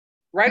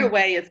 Right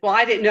away, it's, well,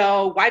 I didn't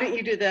know. Why didn't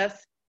you do this?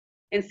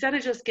 Instead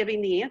of just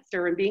giving the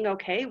answer and being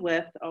okay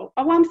with, oh,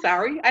 I'm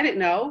sorry, I didn't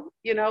know,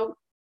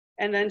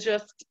 and then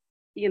just,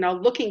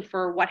 looking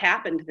for what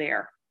happened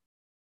there.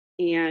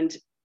 And,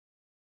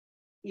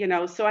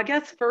 so I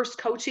guess first,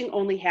 coaching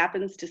only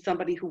happens to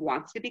somebody who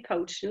wants to be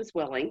coached and is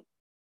willing.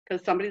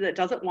 Because somebody that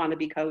doesn't want to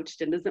be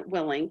coached and isn't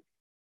willing,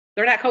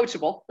 they're not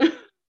coachable.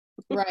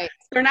 Right.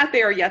 They're not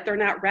there yet. They're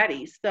not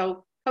ready.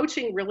 So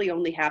coaching really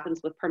only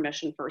happens with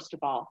permission, first of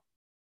all.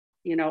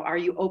 Are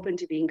you open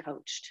to being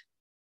coached?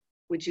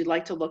 Would you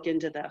like to look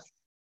into this?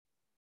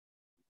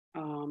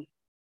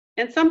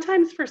 And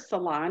sometimes for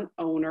salon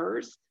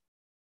owners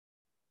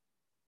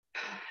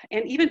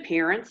and even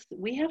parents,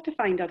 we have to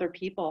find other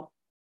people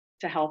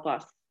to help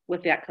us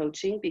with that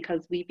coaching,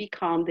 because we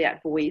become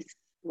that voice,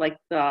 like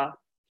the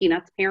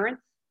Peanuts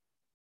parents,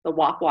 the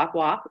walk, walk,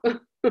 walk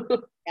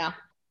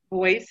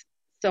voice.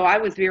 So I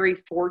was very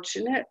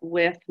fortunate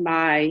with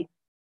my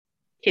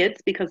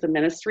kids, because of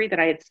ministry, that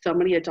I had so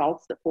many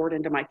adults that poured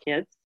into my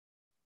kids.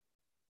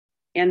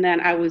 And then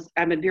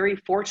I'm very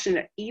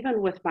fortunate,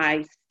 even with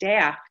my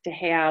staff, to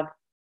have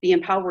the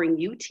Empowering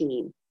You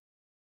team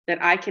that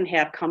I can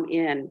have come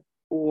in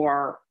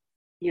or,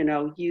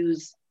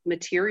 use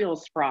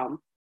materials from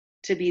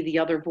to be the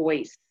other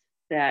voice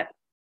that,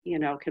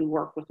 can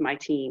work with my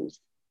teams,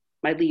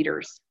 my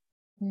leaders.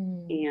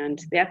 And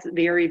that's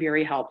very,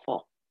 very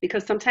helpful,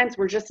 because sometimes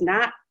we're just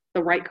not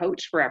the right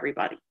coach for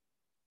everybody.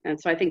 And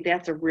so I think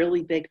that's a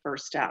really big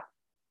first step.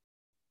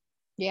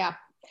 Yeah.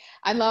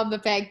 I love the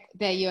fact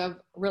that you have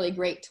really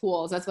great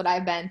tools. That's what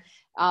I've been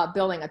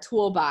building, a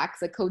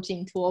toolbox, a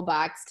coaching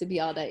toolbox, to be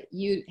able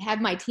to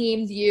have my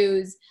teams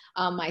use,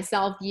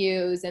 myself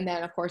use, and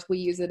then of course we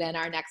use it in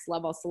our next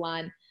level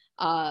salon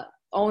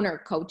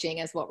owner coaching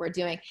is what we're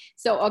doing.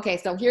 So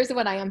here's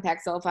what I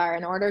unpacked so far.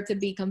 In order to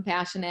be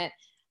compassionate,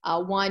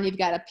 one, you've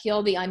got to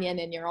peel the onion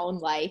in your own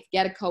life,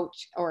 get a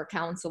coach or a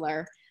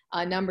counselor.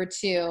 Number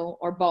two,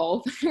 or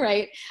both,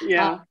 right?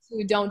 Yeah.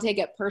 Two, don't take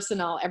it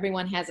personal.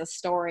 Everyone has a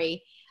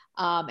story.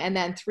 And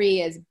then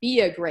three is be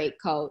a great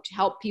coach.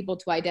 Help people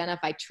to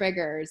identify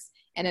triggers,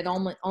 and it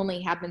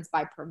only happens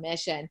by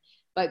permission.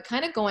 But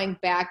kind of going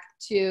back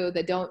to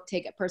the don't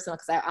take it personal,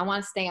 because I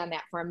want to stay on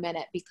that for a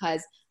minute,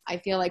 because I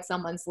feel like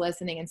someone's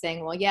listening and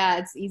saying, well, yeah,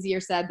 it's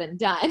easier said than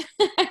done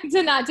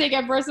to not take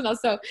it personal.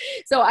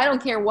 So I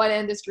don't care what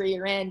industry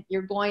you're in,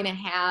 you're going to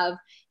have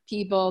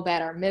people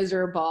that are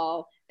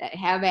miserable, that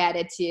have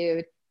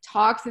attitude.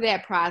 Talk through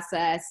that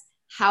process.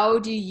 How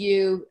do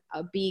you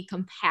be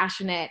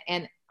compassionate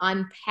and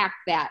unpack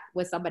that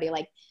with somebody?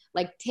 Like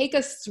take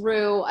us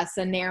through a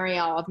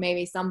scenario of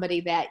maybe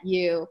somebody that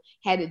you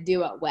had to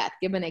do it with.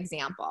 Give an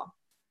example.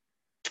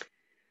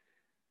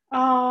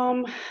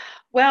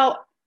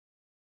 Well,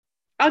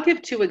 I'll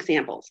give two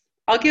examples.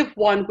 I'll give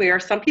one where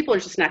some people are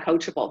just not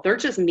coachable. They're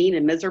just mean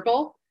and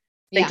miserable.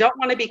 They don't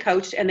want to be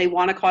coached, and they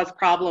want to cause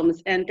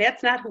problems. And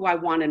that's not who I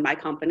want in my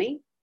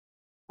company.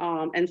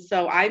 And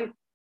so I'm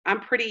I'm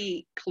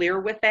pretty clear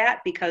with that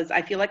because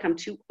I feel like I'm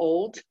too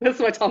old. That's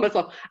what I tell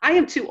myself. I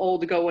am too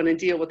old to go in and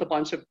deal with a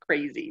bunch of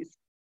crazies.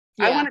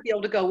 I Yeah. want to be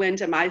able to go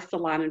into my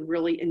salon and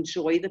really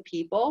enjoy the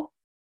people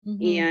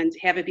and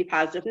have it be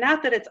positive.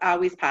 Not that it's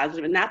always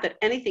positive and not that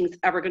anything's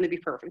ever going to be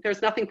perfect.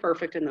 There's nothing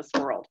perfect in this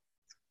world.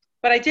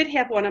 But I did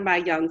have one of my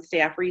young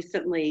staff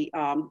recently,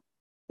 when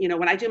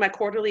I do my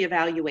quarterly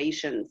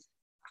evaluations,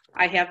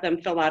 I have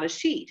them fill out a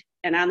sheet.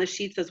 And on the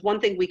sheet says one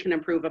thing we can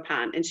improve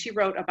upon. And she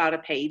wrote about a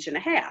page and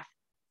a half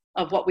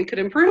of what we could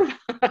improve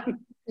on.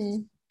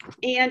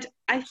 And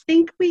I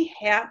think we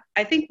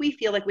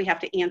feel like we have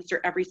to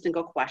answer every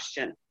single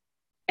question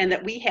and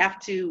that we have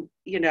to,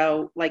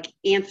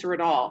 answer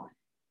it all.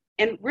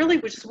 And really,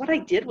 which is what I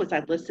did was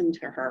I listened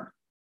to her.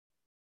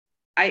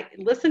 I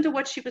listened to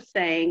what she was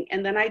saying,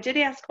 and then I did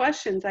ask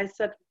questions. I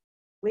said,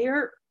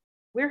 where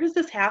has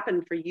this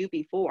happened for you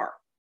before?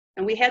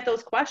 And we had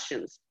those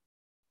questions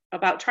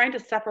about trying to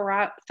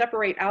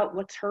separate out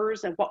what's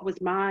hers and what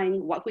was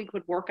mine, what we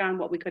could work on,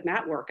 what we could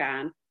not work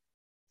on,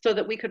 so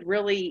that we could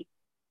really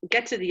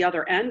get to the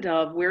other end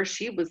of where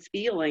she was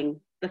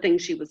feeling the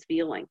things she was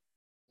feeling.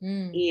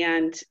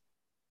 And,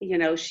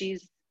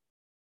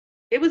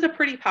 it was a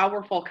pretty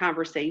powerful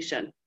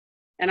conversation.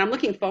 And I'm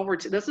looking forward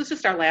to, this is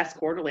just our last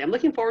quarterly. I'm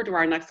looking forward to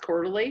our next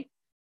quarterly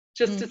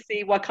just to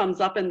see what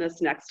comes up in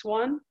this next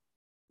one,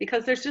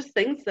 because there's just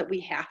things that we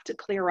have to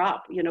clear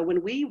up.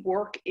 When we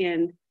work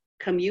in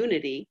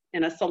community,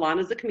 and a salon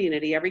is a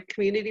community, every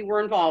community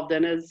we're involved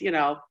in is,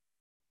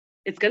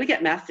 it's going to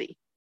get messy.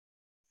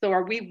 So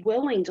are we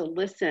willing to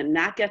listen,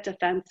 not get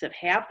defensive,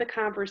 have the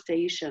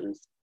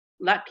conversations,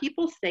 let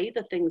people say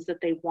the things that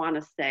they want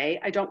to say?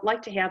 I don't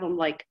like to have them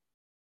like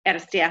at a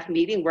staff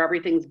meeting where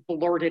everything's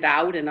blurted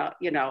out in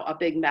a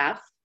big mess,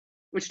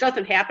 which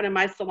doesn't happen in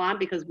my salon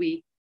because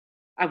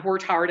I've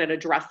worked hard at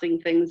addressing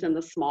things in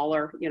the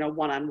smaller,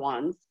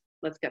 one-on-ones.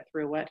 Let's get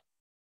through it.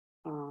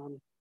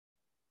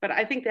 But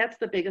I think that's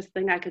the biggest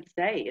thing I could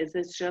say is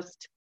it's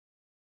just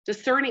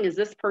discerning, is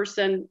this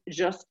person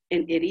just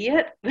an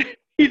idiot that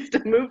needs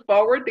to move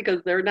forward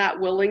because they're not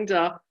willing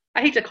to,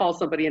 I hate to call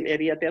somebody an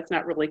idiot. That's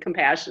not really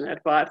compassionate,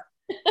 but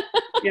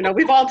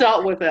we've all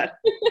dealt with it.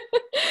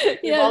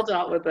 We've all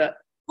dealt with it.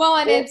 Well,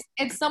 and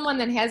it's someone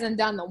that hasn't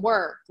done the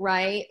work,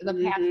 right? The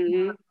past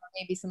work,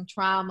 maybe some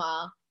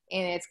trauma,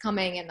 and it's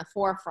coming in the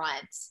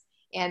forefront.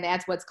 And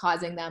that's what's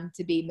causing them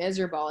to be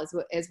miserable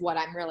is what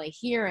I'm really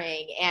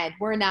hearing. And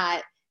we're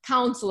not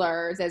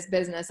counselors as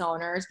business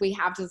owners. We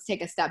have to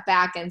take a step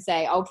back and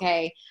say,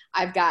 okay,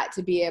 I've got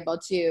to be able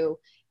to,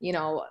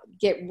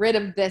 get rid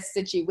of this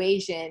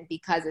situation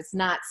because it's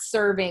not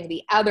serving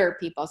the other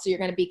people. So you're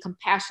going to be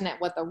compassionate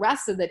with the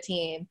rest of the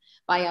team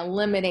by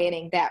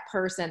eliminating that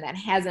person that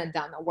hasn't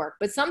done the work.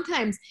 But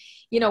sometimes,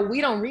 we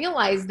don't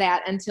realize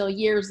that until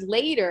years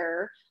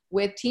later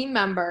with team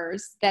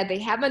members that they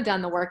haven't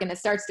done the work and it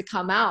starts to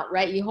come out,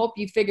 right? You hope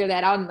you figure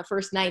that out in the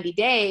first 90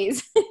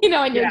 days, in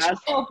your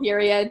trial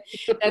period,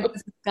 that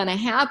this is going to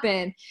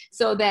happen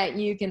so that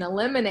you can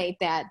eliminate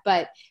that.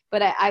 But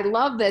I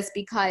love this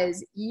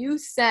because you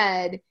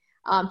said,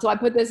 so I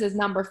put this as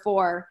number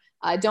 4,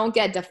 don't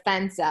get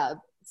defensive.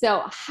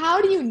 So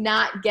how do you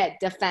not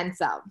get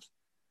defensive?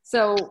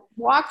 So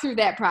walk through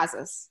that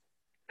process.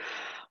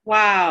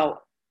 Wow.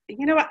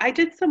 I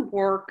did some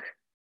work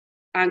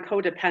on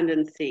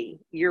codependency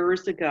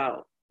years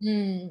ago.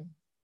 And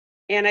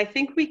I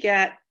think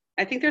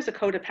there's a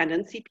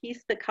codependency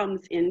piece that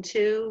comes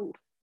into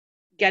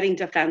getting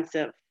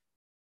defensive.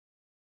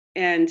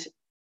 And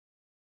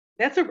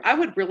I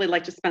would really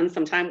like to spend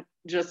some time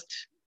just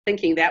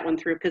thinking that one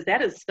through, because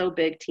that is so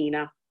big,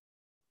 Tina.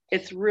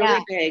 It's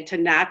really big to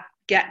not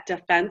get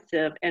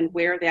defensive and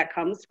where that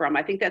comes from.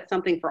 I think that's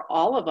something for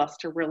all of us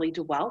to really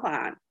dwell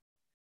on.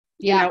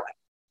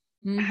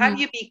 How do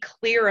you be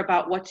clear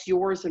about what's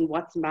yours and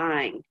what's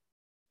mine?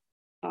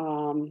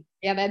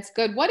 Yeah, that's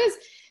good.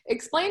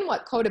 Explain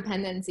what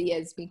codependency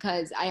is,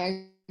 because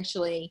I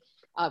actually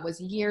was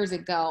years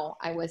ago,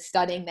 I was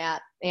studying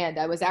that, and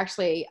I was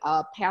actually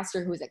a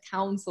pastor who was a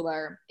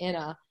counselor in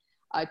a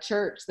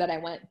church that I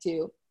went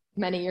to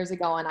many years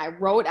ago, and I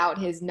wrote out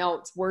his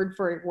notes word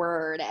for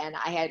word, and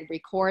I had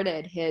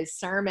recorded his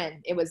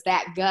sermon. It was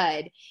that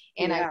good.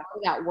 And I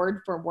wrote that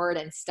word for word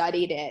and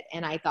studied it.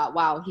 And I thought,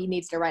 wow, he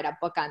needs to write a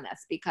book on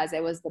this because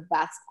it was the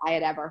best I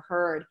had ever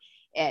heard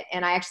it.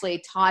 And I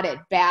actually taught it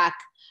back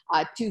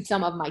to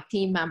some of my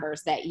team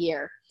members that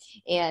year.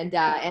 And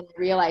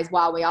realized,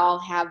 wow, we all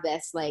have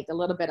this, like a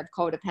little bit of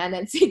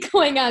codependency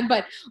going on.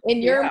 But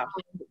in your mind,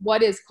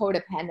 what is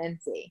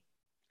codependency?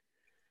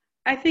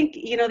 I think,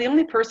 the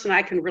only person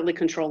I can really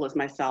control is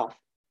myself.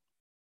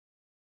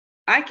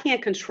 I can't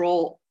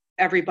control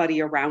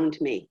everybody around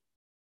me.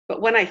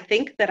 But when I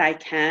think that I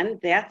can,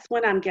 that's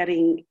when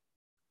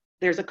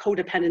there's a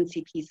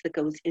codependency piece that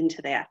goes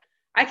into that.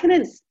 I can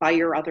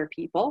inspire other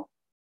people.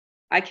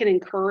 I can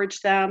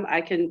encourage them.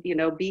 I can,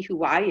 be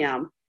who I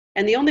am.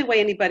 And the only way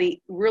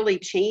anybody really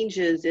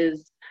changes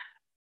is,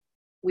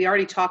 we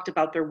already talked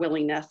about their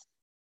willingness.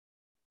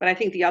 But I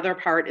think the other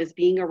part is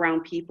being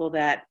around people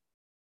that,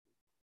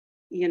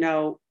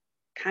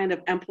 kind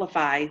of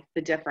amplify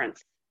the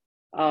difference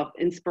of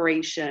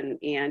inspiration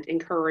and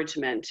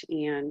encouragement.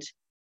 And,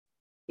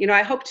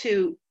 I hope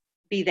to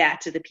be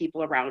that to the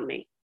people around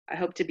me. I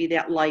hope to be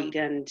that light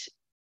and,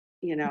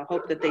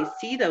 hope that they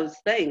see those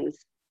things.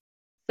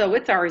 So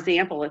it's our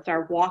example, it's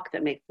our walk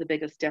that makes the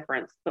biggest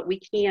difference. But we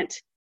can't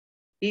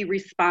be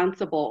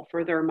responsible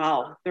for their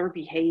mouth, their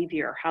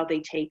behavior, how they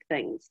take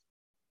things.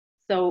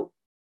 So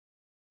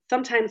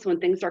sometimes when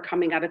things are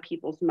coming out of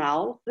people's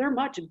mouths, they're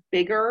much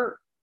bigger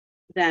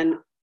than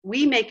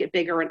we make it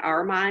bigger in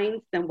our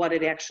minds than what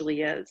it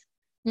actually is.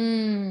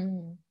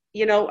 Mm.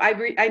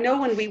 I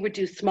know when we would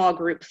do small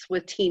groups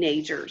with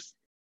teenagers,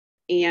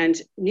 and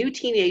new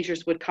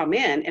teenagers would come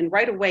in, and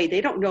right away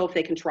they don't know if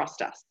they can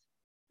trust us.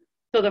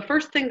 So the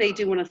first thing they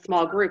do in a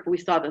small group, I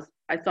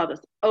saw this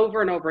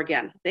over and over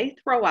again. They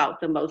throw out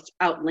the most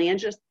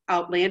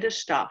outlandish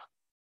stuff.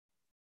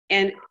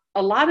 And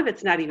a lot of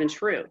it's not even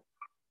true.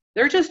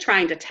 They're just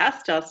trying to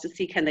test us to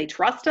see, can they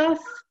trust us?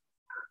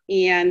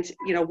 And,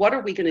 what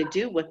are we going to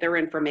do with their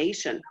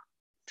information?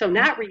 So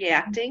not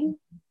reacting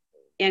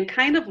and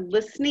kind of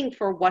listening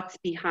for what's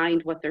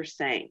behind what they're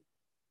saying.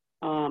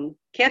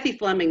 Kathy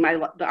Fleming,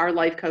 our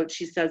life coach,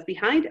 she says,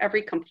 behind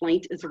every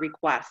complaint is a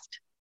request.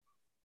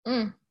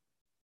 Mm.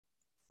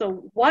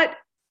 So what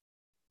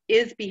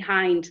is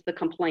behind the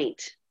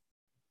complaint?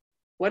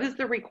 What is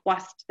the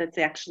request that's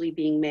actually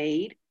being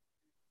made?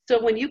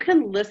 So when you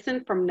can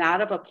listen from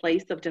not of a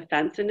place of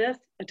defensiveness,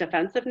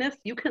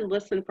 you can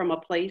listen from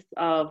a place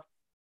of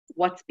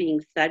what's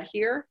being said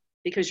here,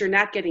 because you're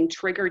not getting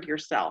triggered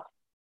yourself.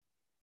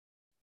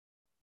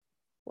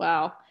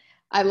 Wow.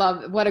 I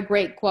love, what a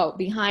great quote.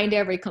 Behind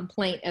every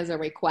complaint is a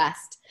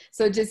request.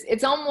 So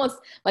it's almost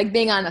like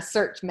being on a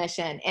search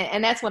mission.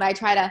 And that's what I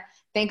try to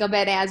think of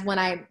it as when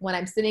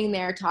I'm sitting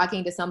there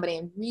talking to somebody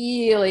and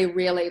really,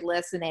 really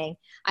listening.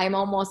 I'm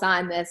almost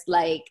on this,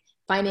 like,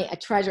 finding a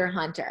treasure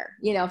hunter,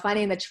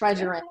 finding the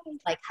treasure, and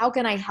like, how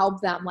can I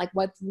help them? Like,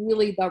 what's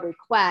really the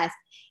request?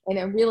 And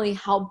it really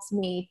helps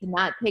me to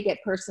not take it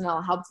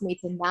personal, helps me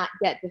to not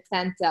get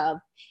defensive.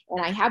 And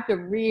I have to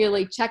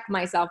really check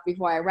myself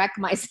before I wreck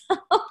myself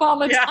all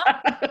the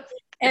time.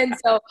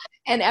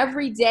 And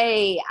every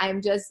day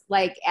I'm just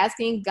like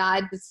asking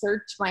God to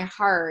search my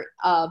heart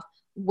of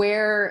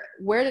where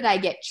did I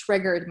get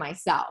triggered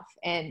myself,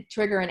 and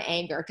trigger and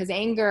anger, because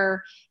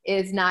anger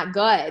is not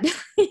good.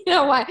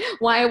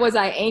 Why was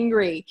I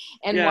angry,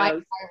 and why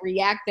did I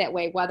react that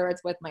way, whether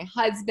it's with my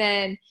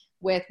husband,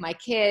 with my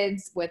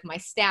kids, with my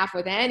staff,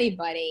 with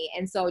anybody.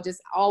 And so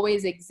just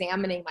always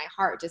examining my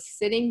heart, just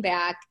sitting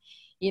back,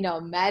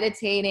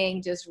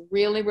 meditating, just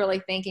really,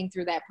 really thinking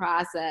through that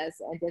process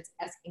and just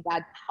asking God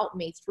to help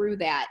me through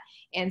that.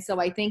 And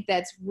so I think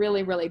that's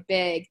really, really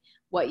big,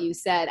 what you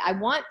said. I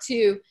want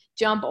to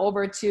jump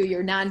over to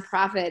your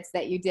nonprofits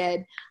that you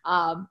did,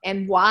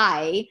 and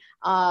why.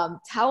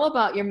 Tell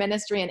about your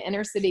ministry in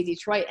inner city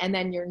Detroit, and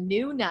then your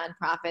new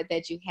nonprofit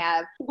that you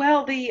have.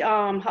 Well,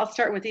 I'll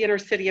start with the inner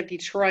city of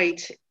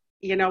Detroit.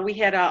 We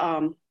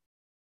had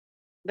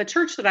the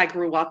church that I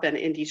grew up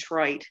in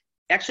Detroit.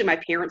 Actually, my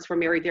parents were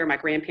married there. My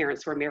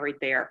grandparents were married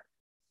there.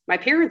 My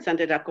parents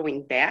ended up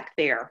going back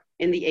there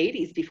in the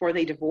 80s before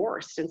they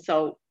divorced. And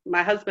so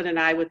my husband and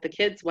I, with the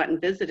kids, went and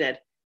visited.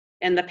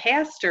 And the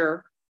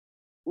pastor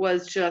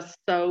was just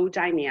so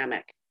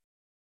dynamic,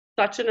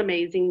 such an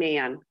amazing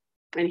man.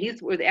 And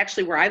he's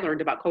actually where I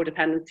learned about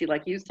codependency,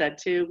 like you said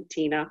too,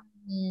 Tina,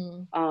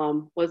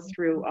 was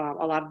through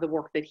a lot of the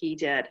work that he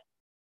did.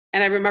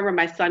 And I remember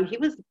my son, he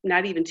was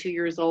not even 2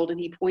 years old, and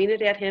he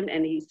pointed at him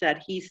and he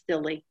said, "He's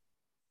silly."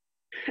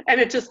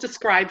 And it just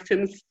describes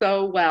him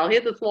so well. He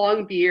had this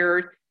long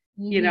beard,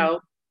 in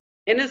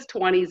his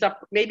 20s,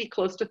 up maybe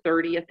close to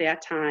 30 at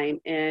that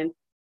time. And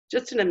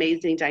just an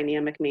amazing,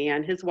 dynamic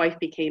man. His wife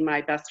became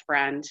my best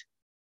friend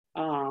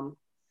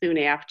soon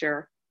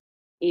after.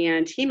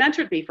 And he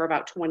mentored me for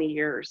about 20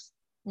 years.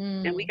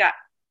 And we got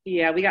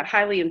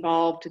highly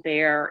involved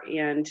there.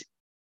 And,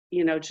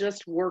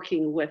 just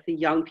working with the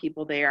young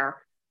people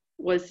there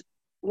was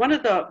one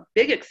of the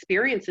big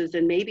experiences,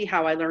 and maybe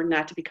how I learned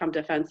not to become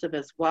defensive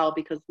as well,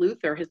 because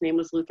Luther, his name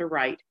was Luther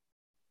Wright,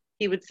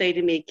 he would say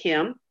to me,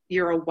 "Kim,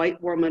 you're a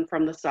white woman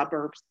from the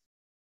suburbs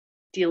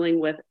dealing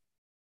with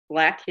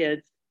Black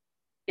kids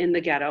in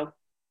the ghetto.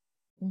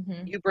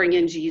 Mm-hmm. You bring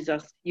in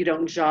Jesus. You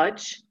don't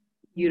judge.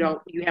 You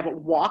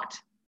haven't walked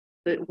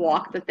the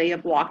walk that they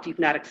have walked. You've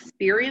not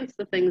experienced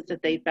the things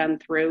that they've been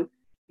through.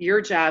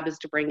 Your job is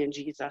to bring in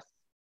Jesus."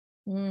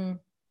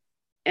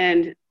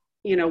 And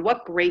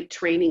what great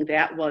training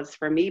that was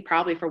for me,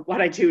 probably for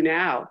what I do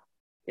now,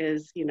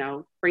 is,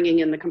 bringing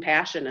in the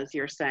compassion, as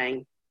you're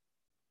saying.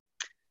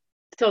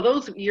 So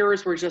those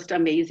years were just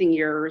amazing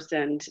years.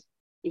 And,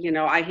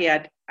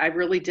 I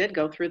really did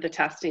go through the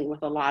testing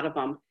with a lot of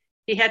them.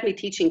 He had me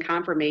teaching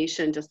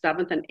confirmation to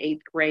 7th and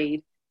 8th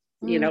grade,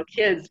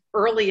 kids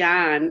early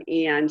on.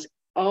 And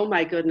oh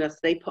my goodness,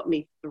 they put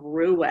me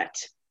through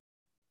it.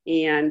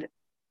 And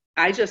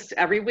I just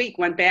every week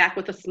went back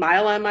with a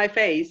smile on my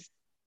face.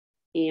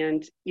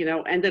 And,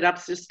 ended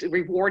up just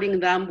rewarding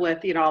them with,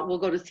 we'll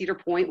go to Cedar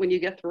Point when you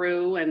get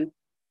through. And,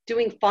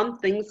 doing fun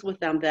things with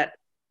them that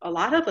a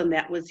lot of them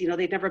that was,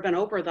 they'd never been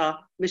over the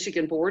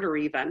Michigan border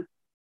even.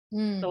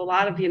 So a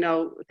lot of,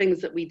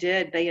 things that we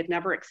did, they had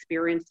never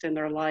experienced in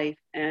their life.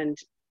 And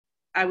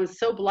I was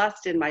so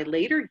blessed in my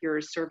later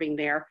years serving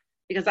there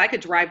because I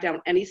could drive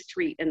down any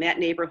street in that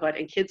neighborhood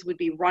and kids would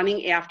be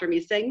running after me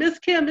saying, Miss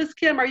Kim,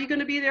 are you going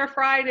to be there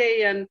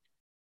Friday? And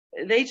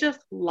they just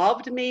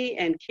loved me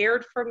and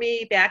cared for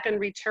me back in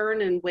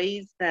return in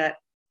ways that,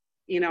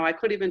 I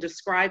couldn't even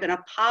describe, and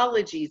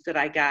apologies that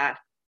I got.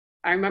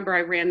 I remember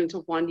I ran into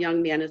one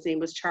young man, his name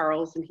was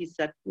Charles, and he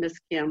said, Miss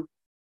Kim,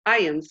 I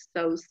am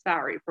so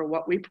sorry for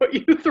what we put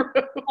you through.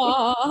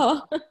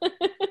 Oh,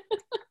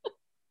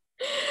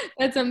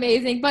 that's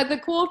amazing. But the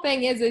cool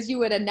thing is you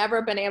would have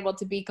never been able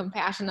to be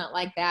compassionate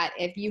like that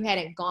if you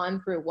hadn't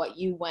gone through what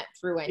you went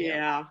through in your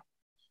life.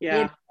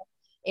 Yeah.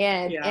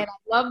 And I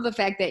love the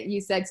fact that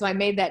you said, so I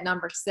made that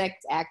number 6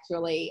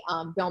 actually,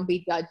 don't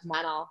be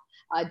judgmental,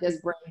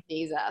 just bring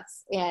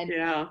Jesus. And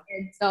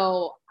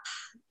so,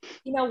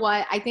 you know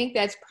what, I think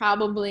that's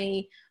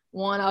probably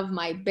one of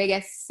my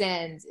biggest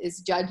sins is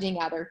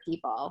judging other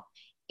people.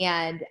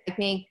 And I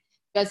think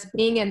just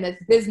being in this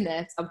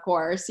business, of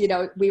course,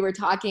 we were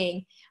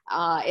talking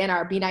in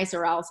our Be Nice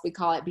or Else, we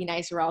call it Be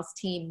Nice or Else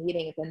team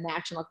meeting at the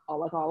national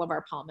call with all of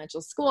our Paul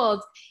Mitchell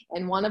schools.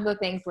 And one of the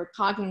things we're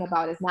talking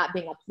about is not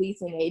being a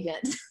policing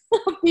agent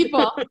of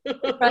people,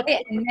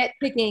 right? And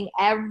nitpicking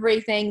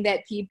everything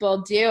that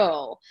people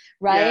do,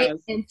 right? Yes.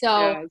 And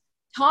so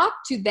talk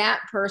to that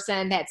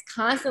person that's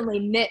constantly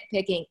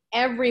nitpicking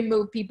every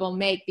move people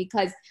make,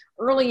 because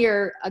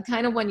earlier,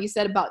 kind of when you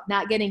said about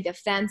not getting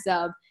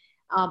defensive,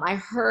 I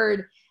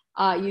heard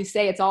you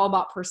say it's all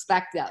about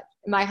perspective.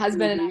 My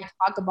husband and I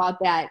talk about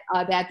that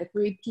the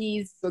 3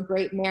 P's to a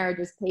great marriage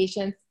is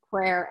patience,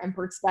 prayer, and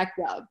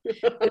perspective.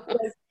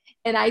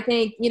 And I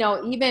think,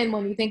 even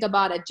when you think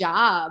about a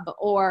job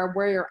or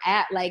where you're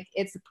at, like,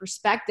 it's a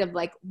perspective,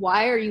 like,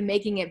 why are you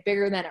making it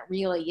bigger than it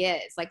really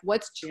is? Like,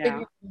 what's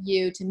triggering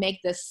you to make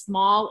this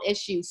small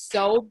issue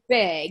so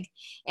big,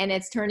 and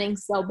it's turning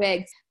so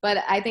big?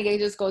 But I think it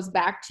just goes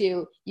back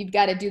to, you've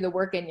got to do the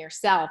work in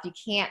yourself. You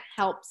can't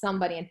help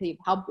somebody until you've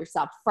helped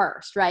yourself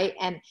first, right?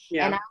 And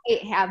I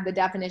have the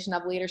definition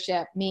of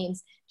leadership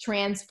means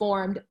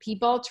transformed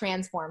people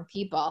transform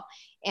people.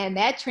 And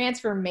that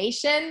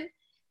transformation,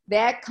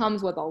 that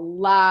comes with a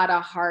lot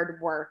of hard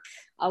work,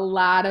 a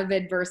lot of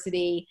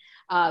adversity,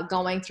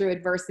 going through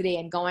adversity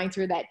and going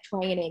through that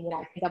training.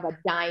 I think of a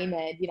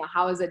diamond,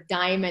 how is a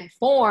diamond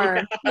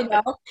formed?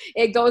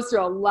 It goes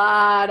through a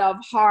lot of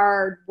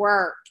hard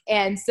work.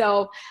 And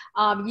so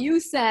you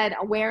said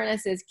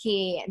awareness is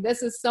key. And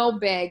this is so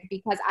big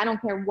because I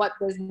don't care what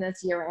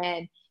business you're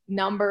in,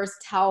 numbers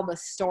tell the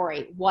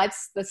story.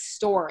 What's the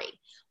story?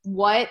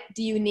 What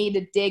do you need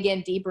to dig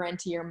in deeper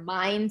into your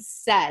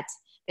mindset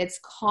that's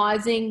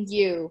causing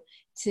you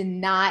to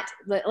not,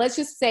 let's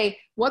just say,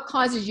 what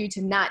causes you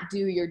to not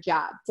do your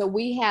job? So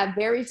we have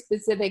very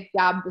specific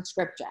job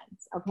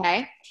descriptions,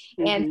 okay?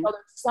 And so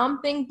there's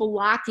something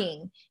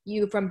blocking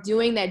you from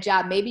doing that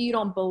job. Maybe you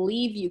don't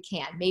believe you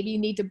can. Maybe you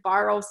need to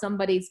borrow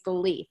somebody's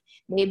belief.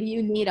 Maybe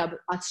you need a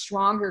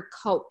stronger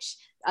coach,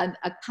 an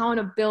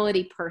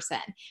accountability person,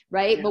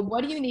 right? But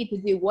what do you need to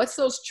do? What's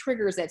those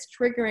triggers that's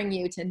triggering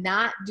you to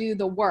not do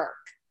the work,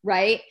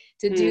 right?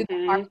 To do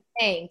the hard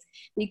things,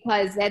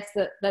 because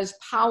there's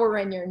power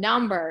in your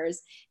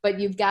numbers, but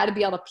you've got to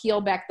be able to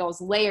peel back those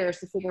layers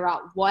to figure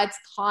out what's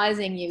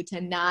causing you to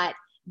not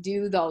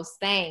do those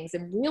things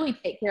and really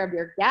take care of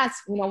your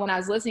guests. When I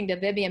was listening to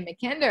Vivian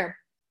McKinder,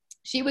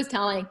 she was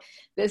telling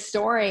this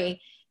story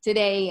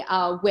today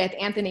with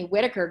Anthony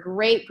Whitaker,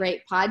 great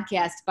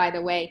podcast, by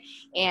the way.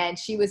 And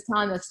she was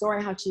telling the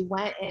story how she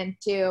went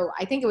into,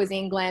 I think it was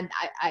England,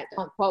 I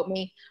don't quote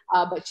me,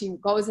 but she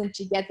goes and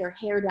she gets her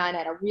hair done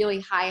at a really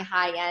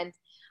high end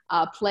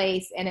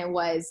place. And it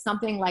was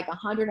something like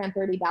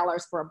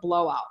 $130 for a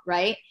blowout,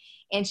 right?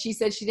 And she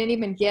said she didn't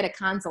even get a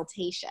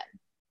consultation.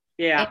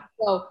 Yeah. And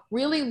so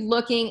really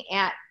looking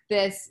at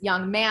this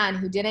young man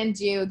who didn't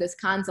do this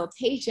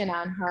consultation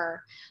on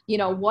her,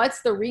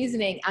 what's the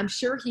reasoning? I'm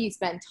sure he's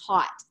been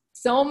taught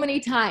so many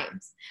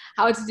times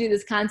how to do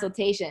this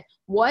consultation.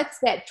 What's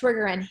that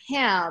trigger in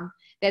him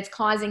that's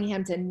causing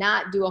him to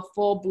not do a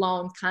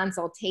full-blown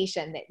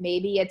consultation? That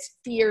maybe it's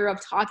fear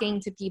of talking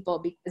to people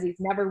because he's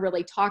never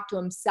really talked to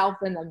himself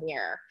in the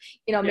mirror.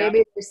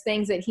 Maybe there's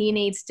things that he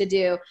needs to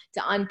do to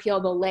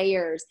unpeel the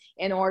layers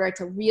in order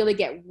to really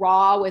get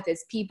raw with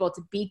his people,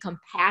 to be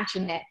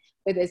compassionate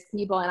with his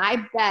people. And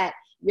I bet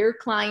your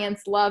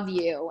clients love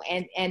you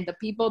and the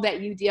people that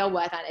you deal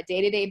with on a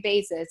day-to-day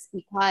basis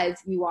because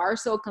you are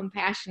so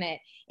compassionate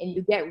and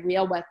you get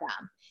real with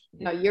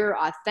them. You're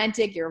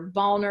authentic, you're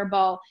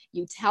vulnerable,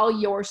 you tell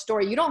your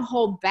story, you don't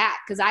hold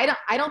back. Because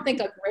I don't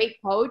think a great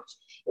coach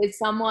is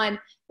someone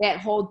that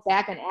holds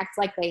back and acts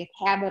like they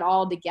have it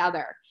all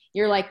together.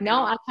 You're like, no,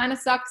 I kind of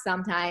suck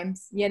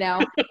sometimes,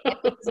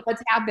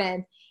 what's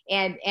happened.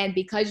 And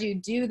because you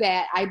do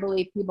that, I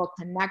believe people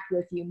connect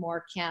with you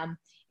more, Kim.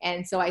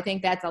 And so I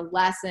think that's a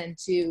lesson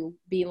to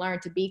be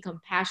learned, to be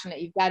compassionate.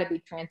 You've got to be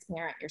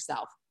transparent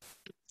yourself.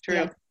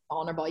 True.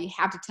 vulnerable. You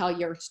have to tell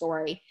your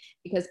story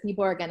because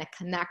people are going to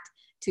connect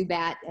to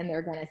that and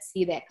they're going to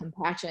see that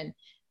compassion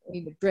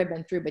you've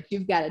driven through, but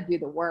you've got to do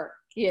the work,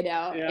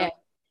 Yeah. And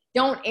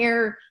don't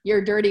air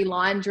your dirty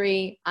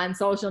laundry on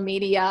social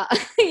media.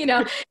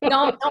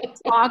 Don't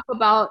talk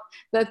about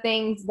the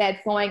things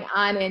that's going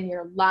on in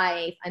your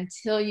life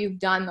until you've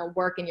done the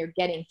work and you're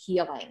getting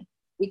healing.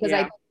 Because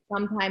I think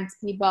sometimes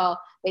people,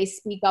 they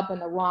speak up in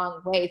the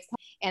wrong ways.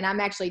 And I'm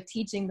actually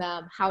teaching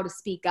them how to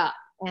speak up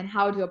and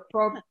how to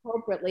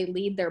appropriately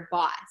lead their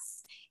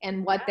boss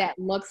and what that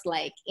looks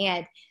like.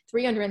 And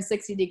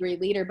 360-Degree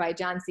Leader by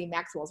John C.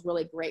 Maxwell is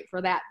really great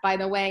for that, by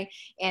the way.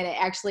 And it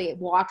actually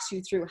walks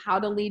you through how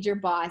to lead your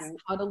boss,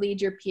 how to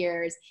lead your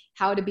peers,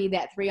 how to be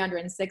that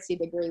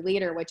 360-degree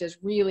leader, which is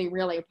really,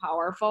 really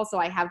powerful. So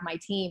I have my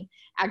team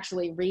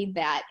actually read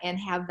that and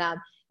have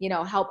them,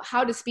 help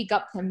how to speak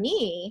up to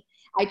me.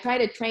 I try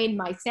to train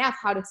my staff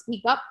how to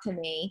speak up to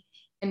me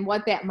and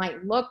what that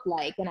might look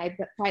like. And I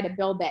try to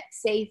build that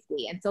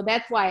safety. And so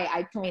that's why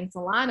I train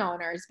salon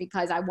owners,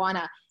 because I want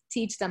to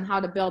teach them how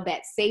to build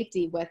that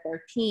safety with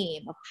their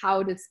team of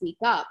how to speak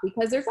up,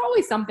 because there's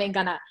always something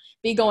going to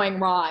be going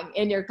wrong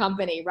in your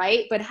company,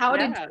 right? But how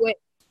to do it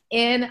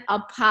in a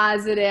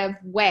positive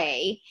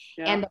way.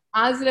 And the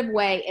positive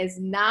way is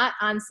not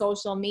on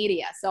social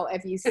media. So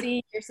if you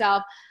see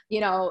yourself,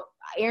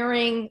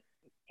 airing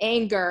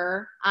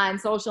anger on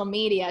social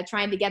media,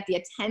 trying to get the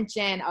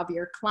attention of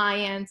your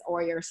clients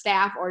or your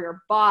staff or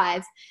your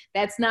boss,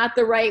 that's not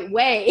the right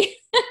way.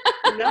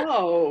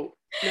 No.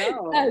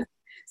 Yes.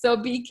 So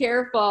be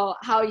careful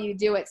how you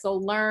do it. So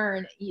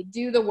you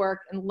do the work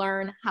and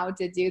learn how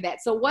to do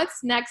that. So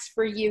what's next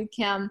for you,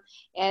 Kim,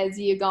 as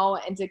you go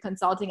into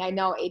consulting? I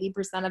know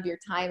 80% of your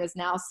time is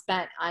now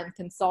spent on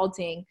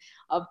consulting,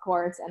 of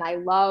course, and I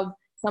love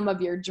some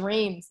of your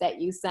dreams that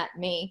you sent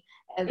me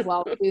as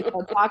well too.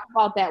 So talk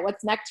about that.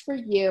 What's next for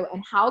you,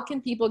 and how can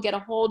people get a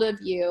hold of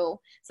you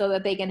so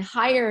that they can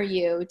hire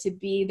you to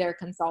be their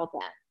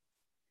consultant?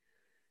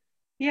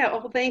 Yeah,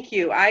 well, thank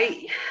you.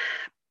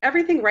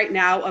 Everything right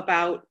now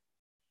about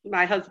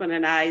my husband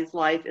and I's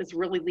life is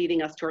really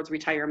leading us towards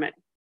retirement.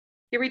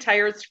 He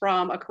retires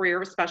from a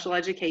career of special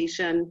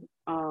education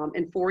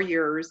in 4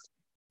 years.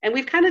 And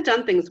we've kind of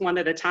done things one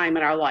at a time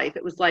in our life.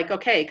 It was like,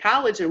 okay,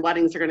 college and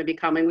weddings are going to be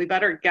coming. We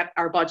better get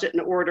our budget in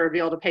order to be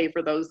able to pay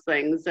for those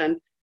things. And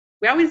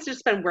we always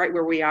just been right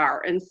where we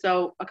are. And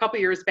so a couple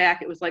of years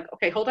back, it was like,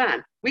 okay, hold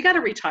on. We got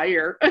to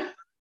retire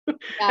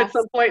at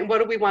some point.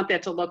 What do we want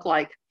that to look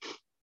like?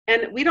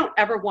 And we don't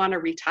ever want to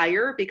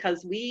retire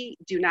because we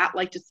do not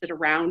like to sit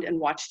around and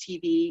watch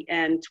TV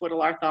and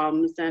twiddle our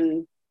thumbs.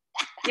 And,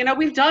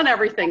 we've done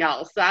everything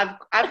else. I've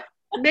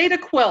made a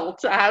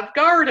quilt, I've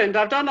gardened,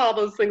 I've done all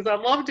those things. I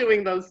love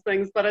doing those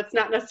things, but it's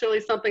not necessarily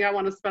something I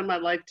want to spend my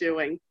life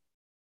doing.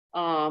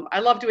 I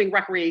love doing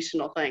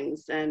recreational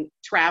things and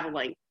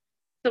traveling.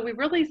 So we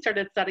really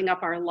started setting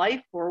up our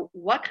life for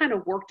what kind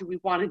of work do we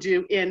want to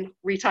do in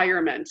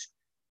retirement.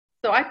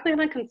 So I plan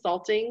on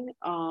consulting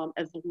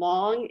as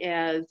long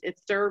as it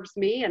serves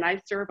me and I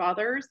serve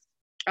others.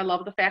 I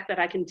love the fact that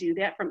I can do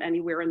that from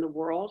anywhere in the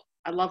world.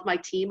 I love my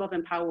team of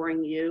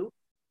Empowering You.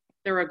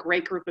 They're a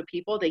great group of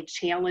people. They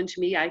challenge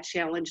me, I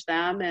challenge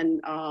them,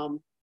 and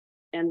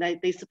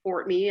they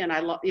support me, and I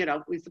love,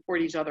 we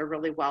support each other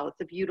really well.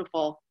 It's a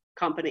beautiful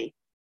company.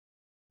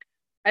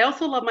 I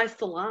also love my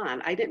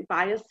salon. I didn't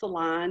buy a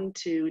salon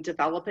to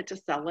develop it to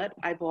sell it.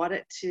 I bought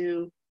it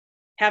to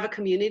have a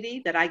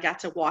community that I got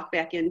to walk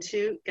back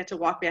into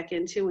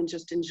and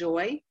just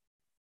enjoy.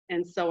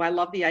 And so I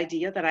love the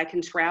idea that I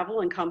can travel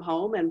and come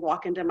home and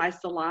walk into my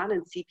salon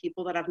and see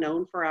people that I've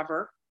known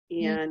forever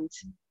and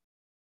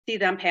see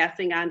them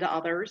passing on to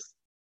others.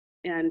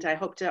 And I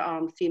hope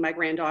to see my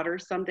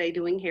granddaughters someday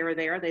doing hair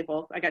there.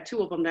 I got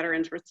 2 of them that are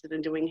interested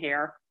in doing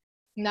hair.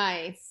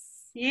 Nice.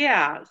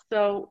 Yeah.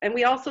 So, and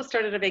we also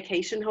started a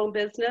vacation home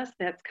business.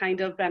 That's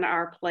kind of been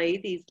our play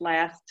these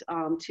last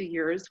 2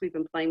 years. We've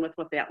been playing with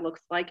what that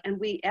looks like. And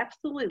we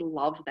absolutely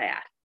love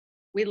that.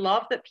 We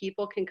love that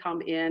people can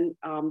come in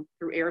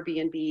through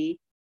Airbnb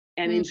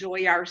and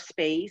enjoy our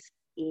space.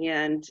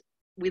 And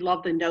we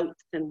love the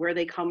notes and where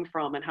they come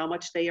from and how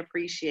much they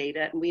appreciate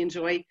it. And we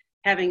enjoy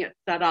having it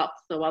set up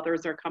so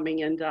others are coming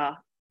in to,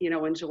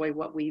 enjoy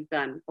what we've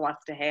been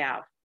blessed to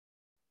have.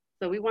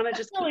 So we want to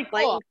just really keep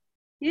playing. Cool.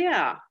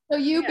 Yeah. So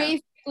you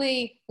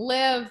basically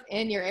live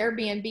in your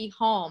Airbnb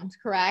homes,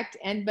 correct?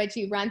 But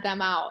you rent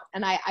them out.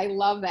 And I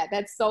love that.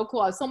 That's so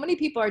cool. So many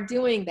people are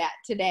doing that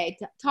today.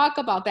 Talk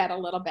about that a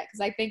little bit, because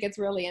I think it's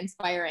really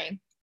inspiring.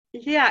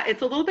 Yeah,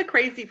 it's a little bit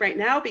crazy right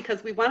now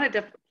because we wanted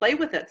to play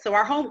with it. So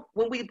our home,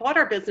 when we bought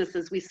our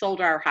businesses, we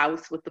sold our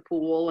house with the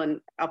pool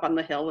and up on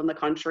the hill in the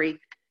country,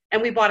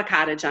 and we bought a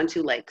cottage on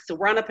 2 lakes. So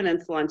we're on a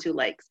peninsula on 2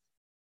 lakes.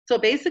 So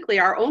basically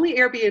our only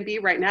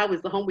Airbnb right now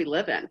is the home we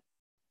live in.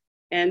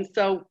 And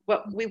so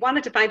what we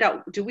wanted to find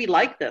out, do we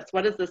like this?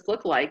 What does this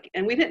look like?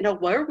 And we didn't know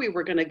where we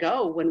were going to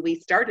go when we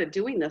started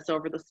doing this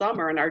over the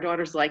summer. And our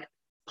daughter's like,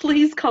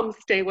 please come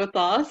stay with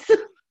us.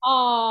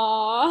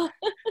 Aww.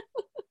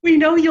 We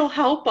know you'll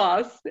help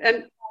us.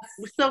 And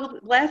So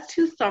last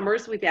 2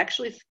 summers we've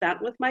actually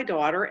spent with my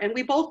daughter, and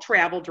we both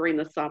travel during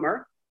the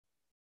summer.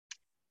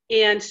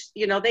 And,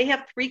 they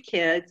have 3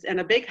 kids and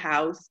a big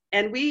house,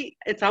 and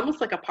it's almost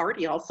like a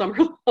party all summer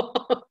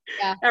long.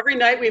 Yeah. Every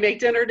night we make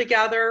dinner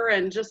together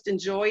and just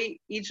enjoy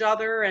each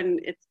other, and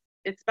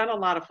it's been a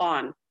lot of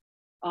fun.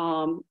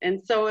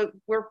 And so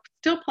we're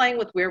still playing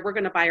with where we're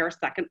going to buy our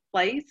second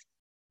place,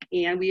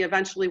 and we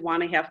eventually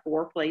want to have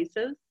 4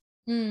 places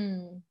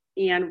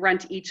and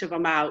rent each of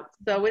them out.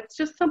 So it's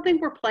just something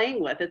we're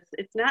playing with.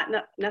 It's not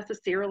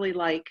necessarily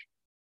like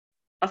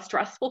a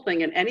stressful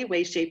thing in any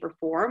way, shape, or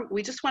form.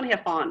 We just want to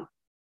have fun.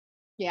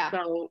 Yeah.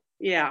 So,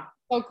 yeah.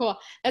 So cool.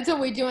 That's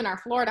what we do in our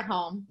Florida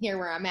home here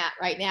where I'm at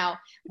right now.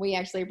 We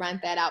actually rent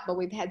that out, but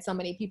we've had so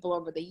many people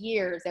over the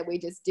years that we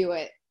just do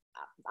it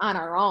on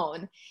our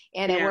own,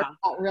 and it worked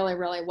out really,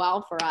 really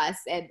well for us.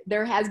 And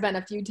there has been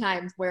a few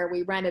times where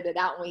we rented it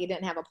out and we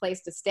didn't have a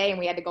place to stay and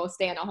we had to go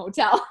stay in a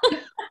hotel.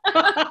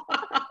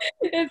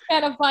 It's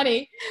kind of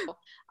funny.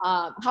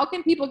 How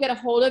can people get a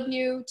hold of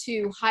you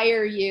to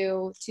hire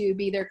you to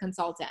be their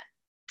consultant?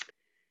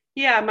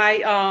 Yeah,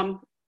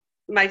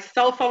 my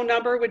cell phone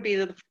number would be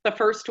the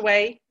first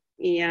way,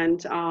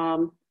 and I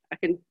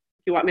can. If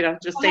you want me to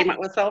just say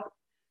myself,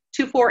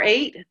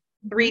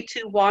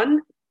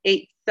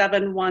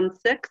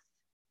 248-321-8716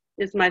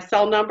 is my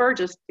cell number.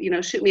 Just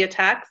shoot me a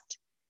text,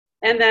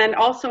 and then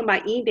also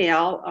my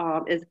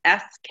email is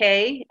SK,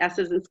 S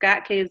as in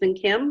Scott, K as in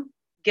Kim,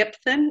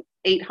 Gibson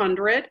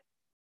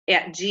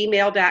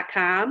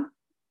 800@gmail.com,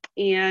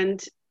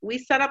 and we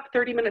set up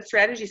 30-minute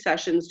strategy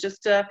sessions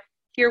just to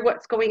hear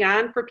what's going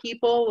on for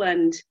people.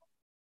 And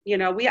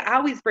we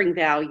always bring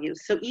value.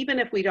 So even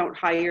if we don't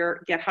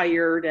get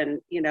hired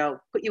and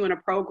put you in a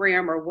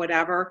program or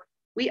whatever,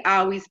 we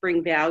always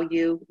bring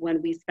value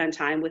when we spend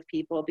time with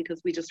people,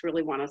 because we just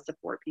really want to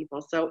support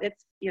people. So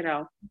it's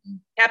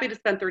happy to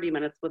spend 30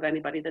 minutes with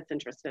anybody that's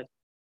interested.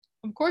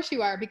 Of course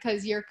you are,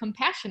 because you're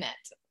compassionate.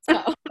 So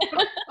I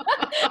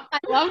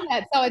love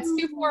that. So it's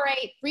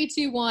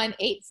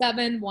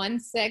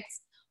 248-321-8716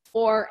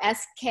 or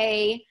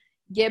SK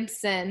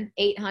Gibson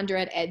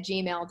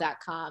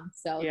 800@gmail.com.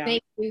 So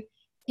Thank you,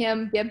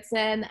 Kim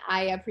Gibson.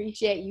 I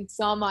appreciate you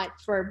so much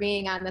for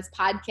being on this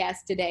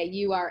podcast today.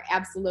 You are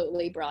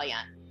absolutely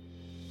brilliant.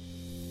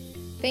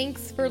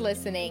 Thanks for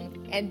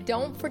listening. And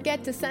don't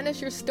forget to send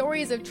us your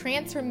stories of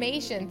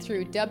transformation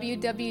through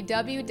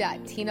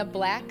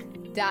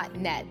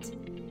www.tinablack.net.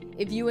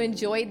 If you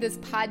enjoyed this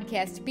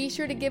podcast, be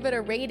sure to give it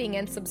a rating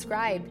and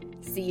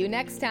subscribe. See you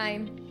next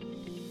time.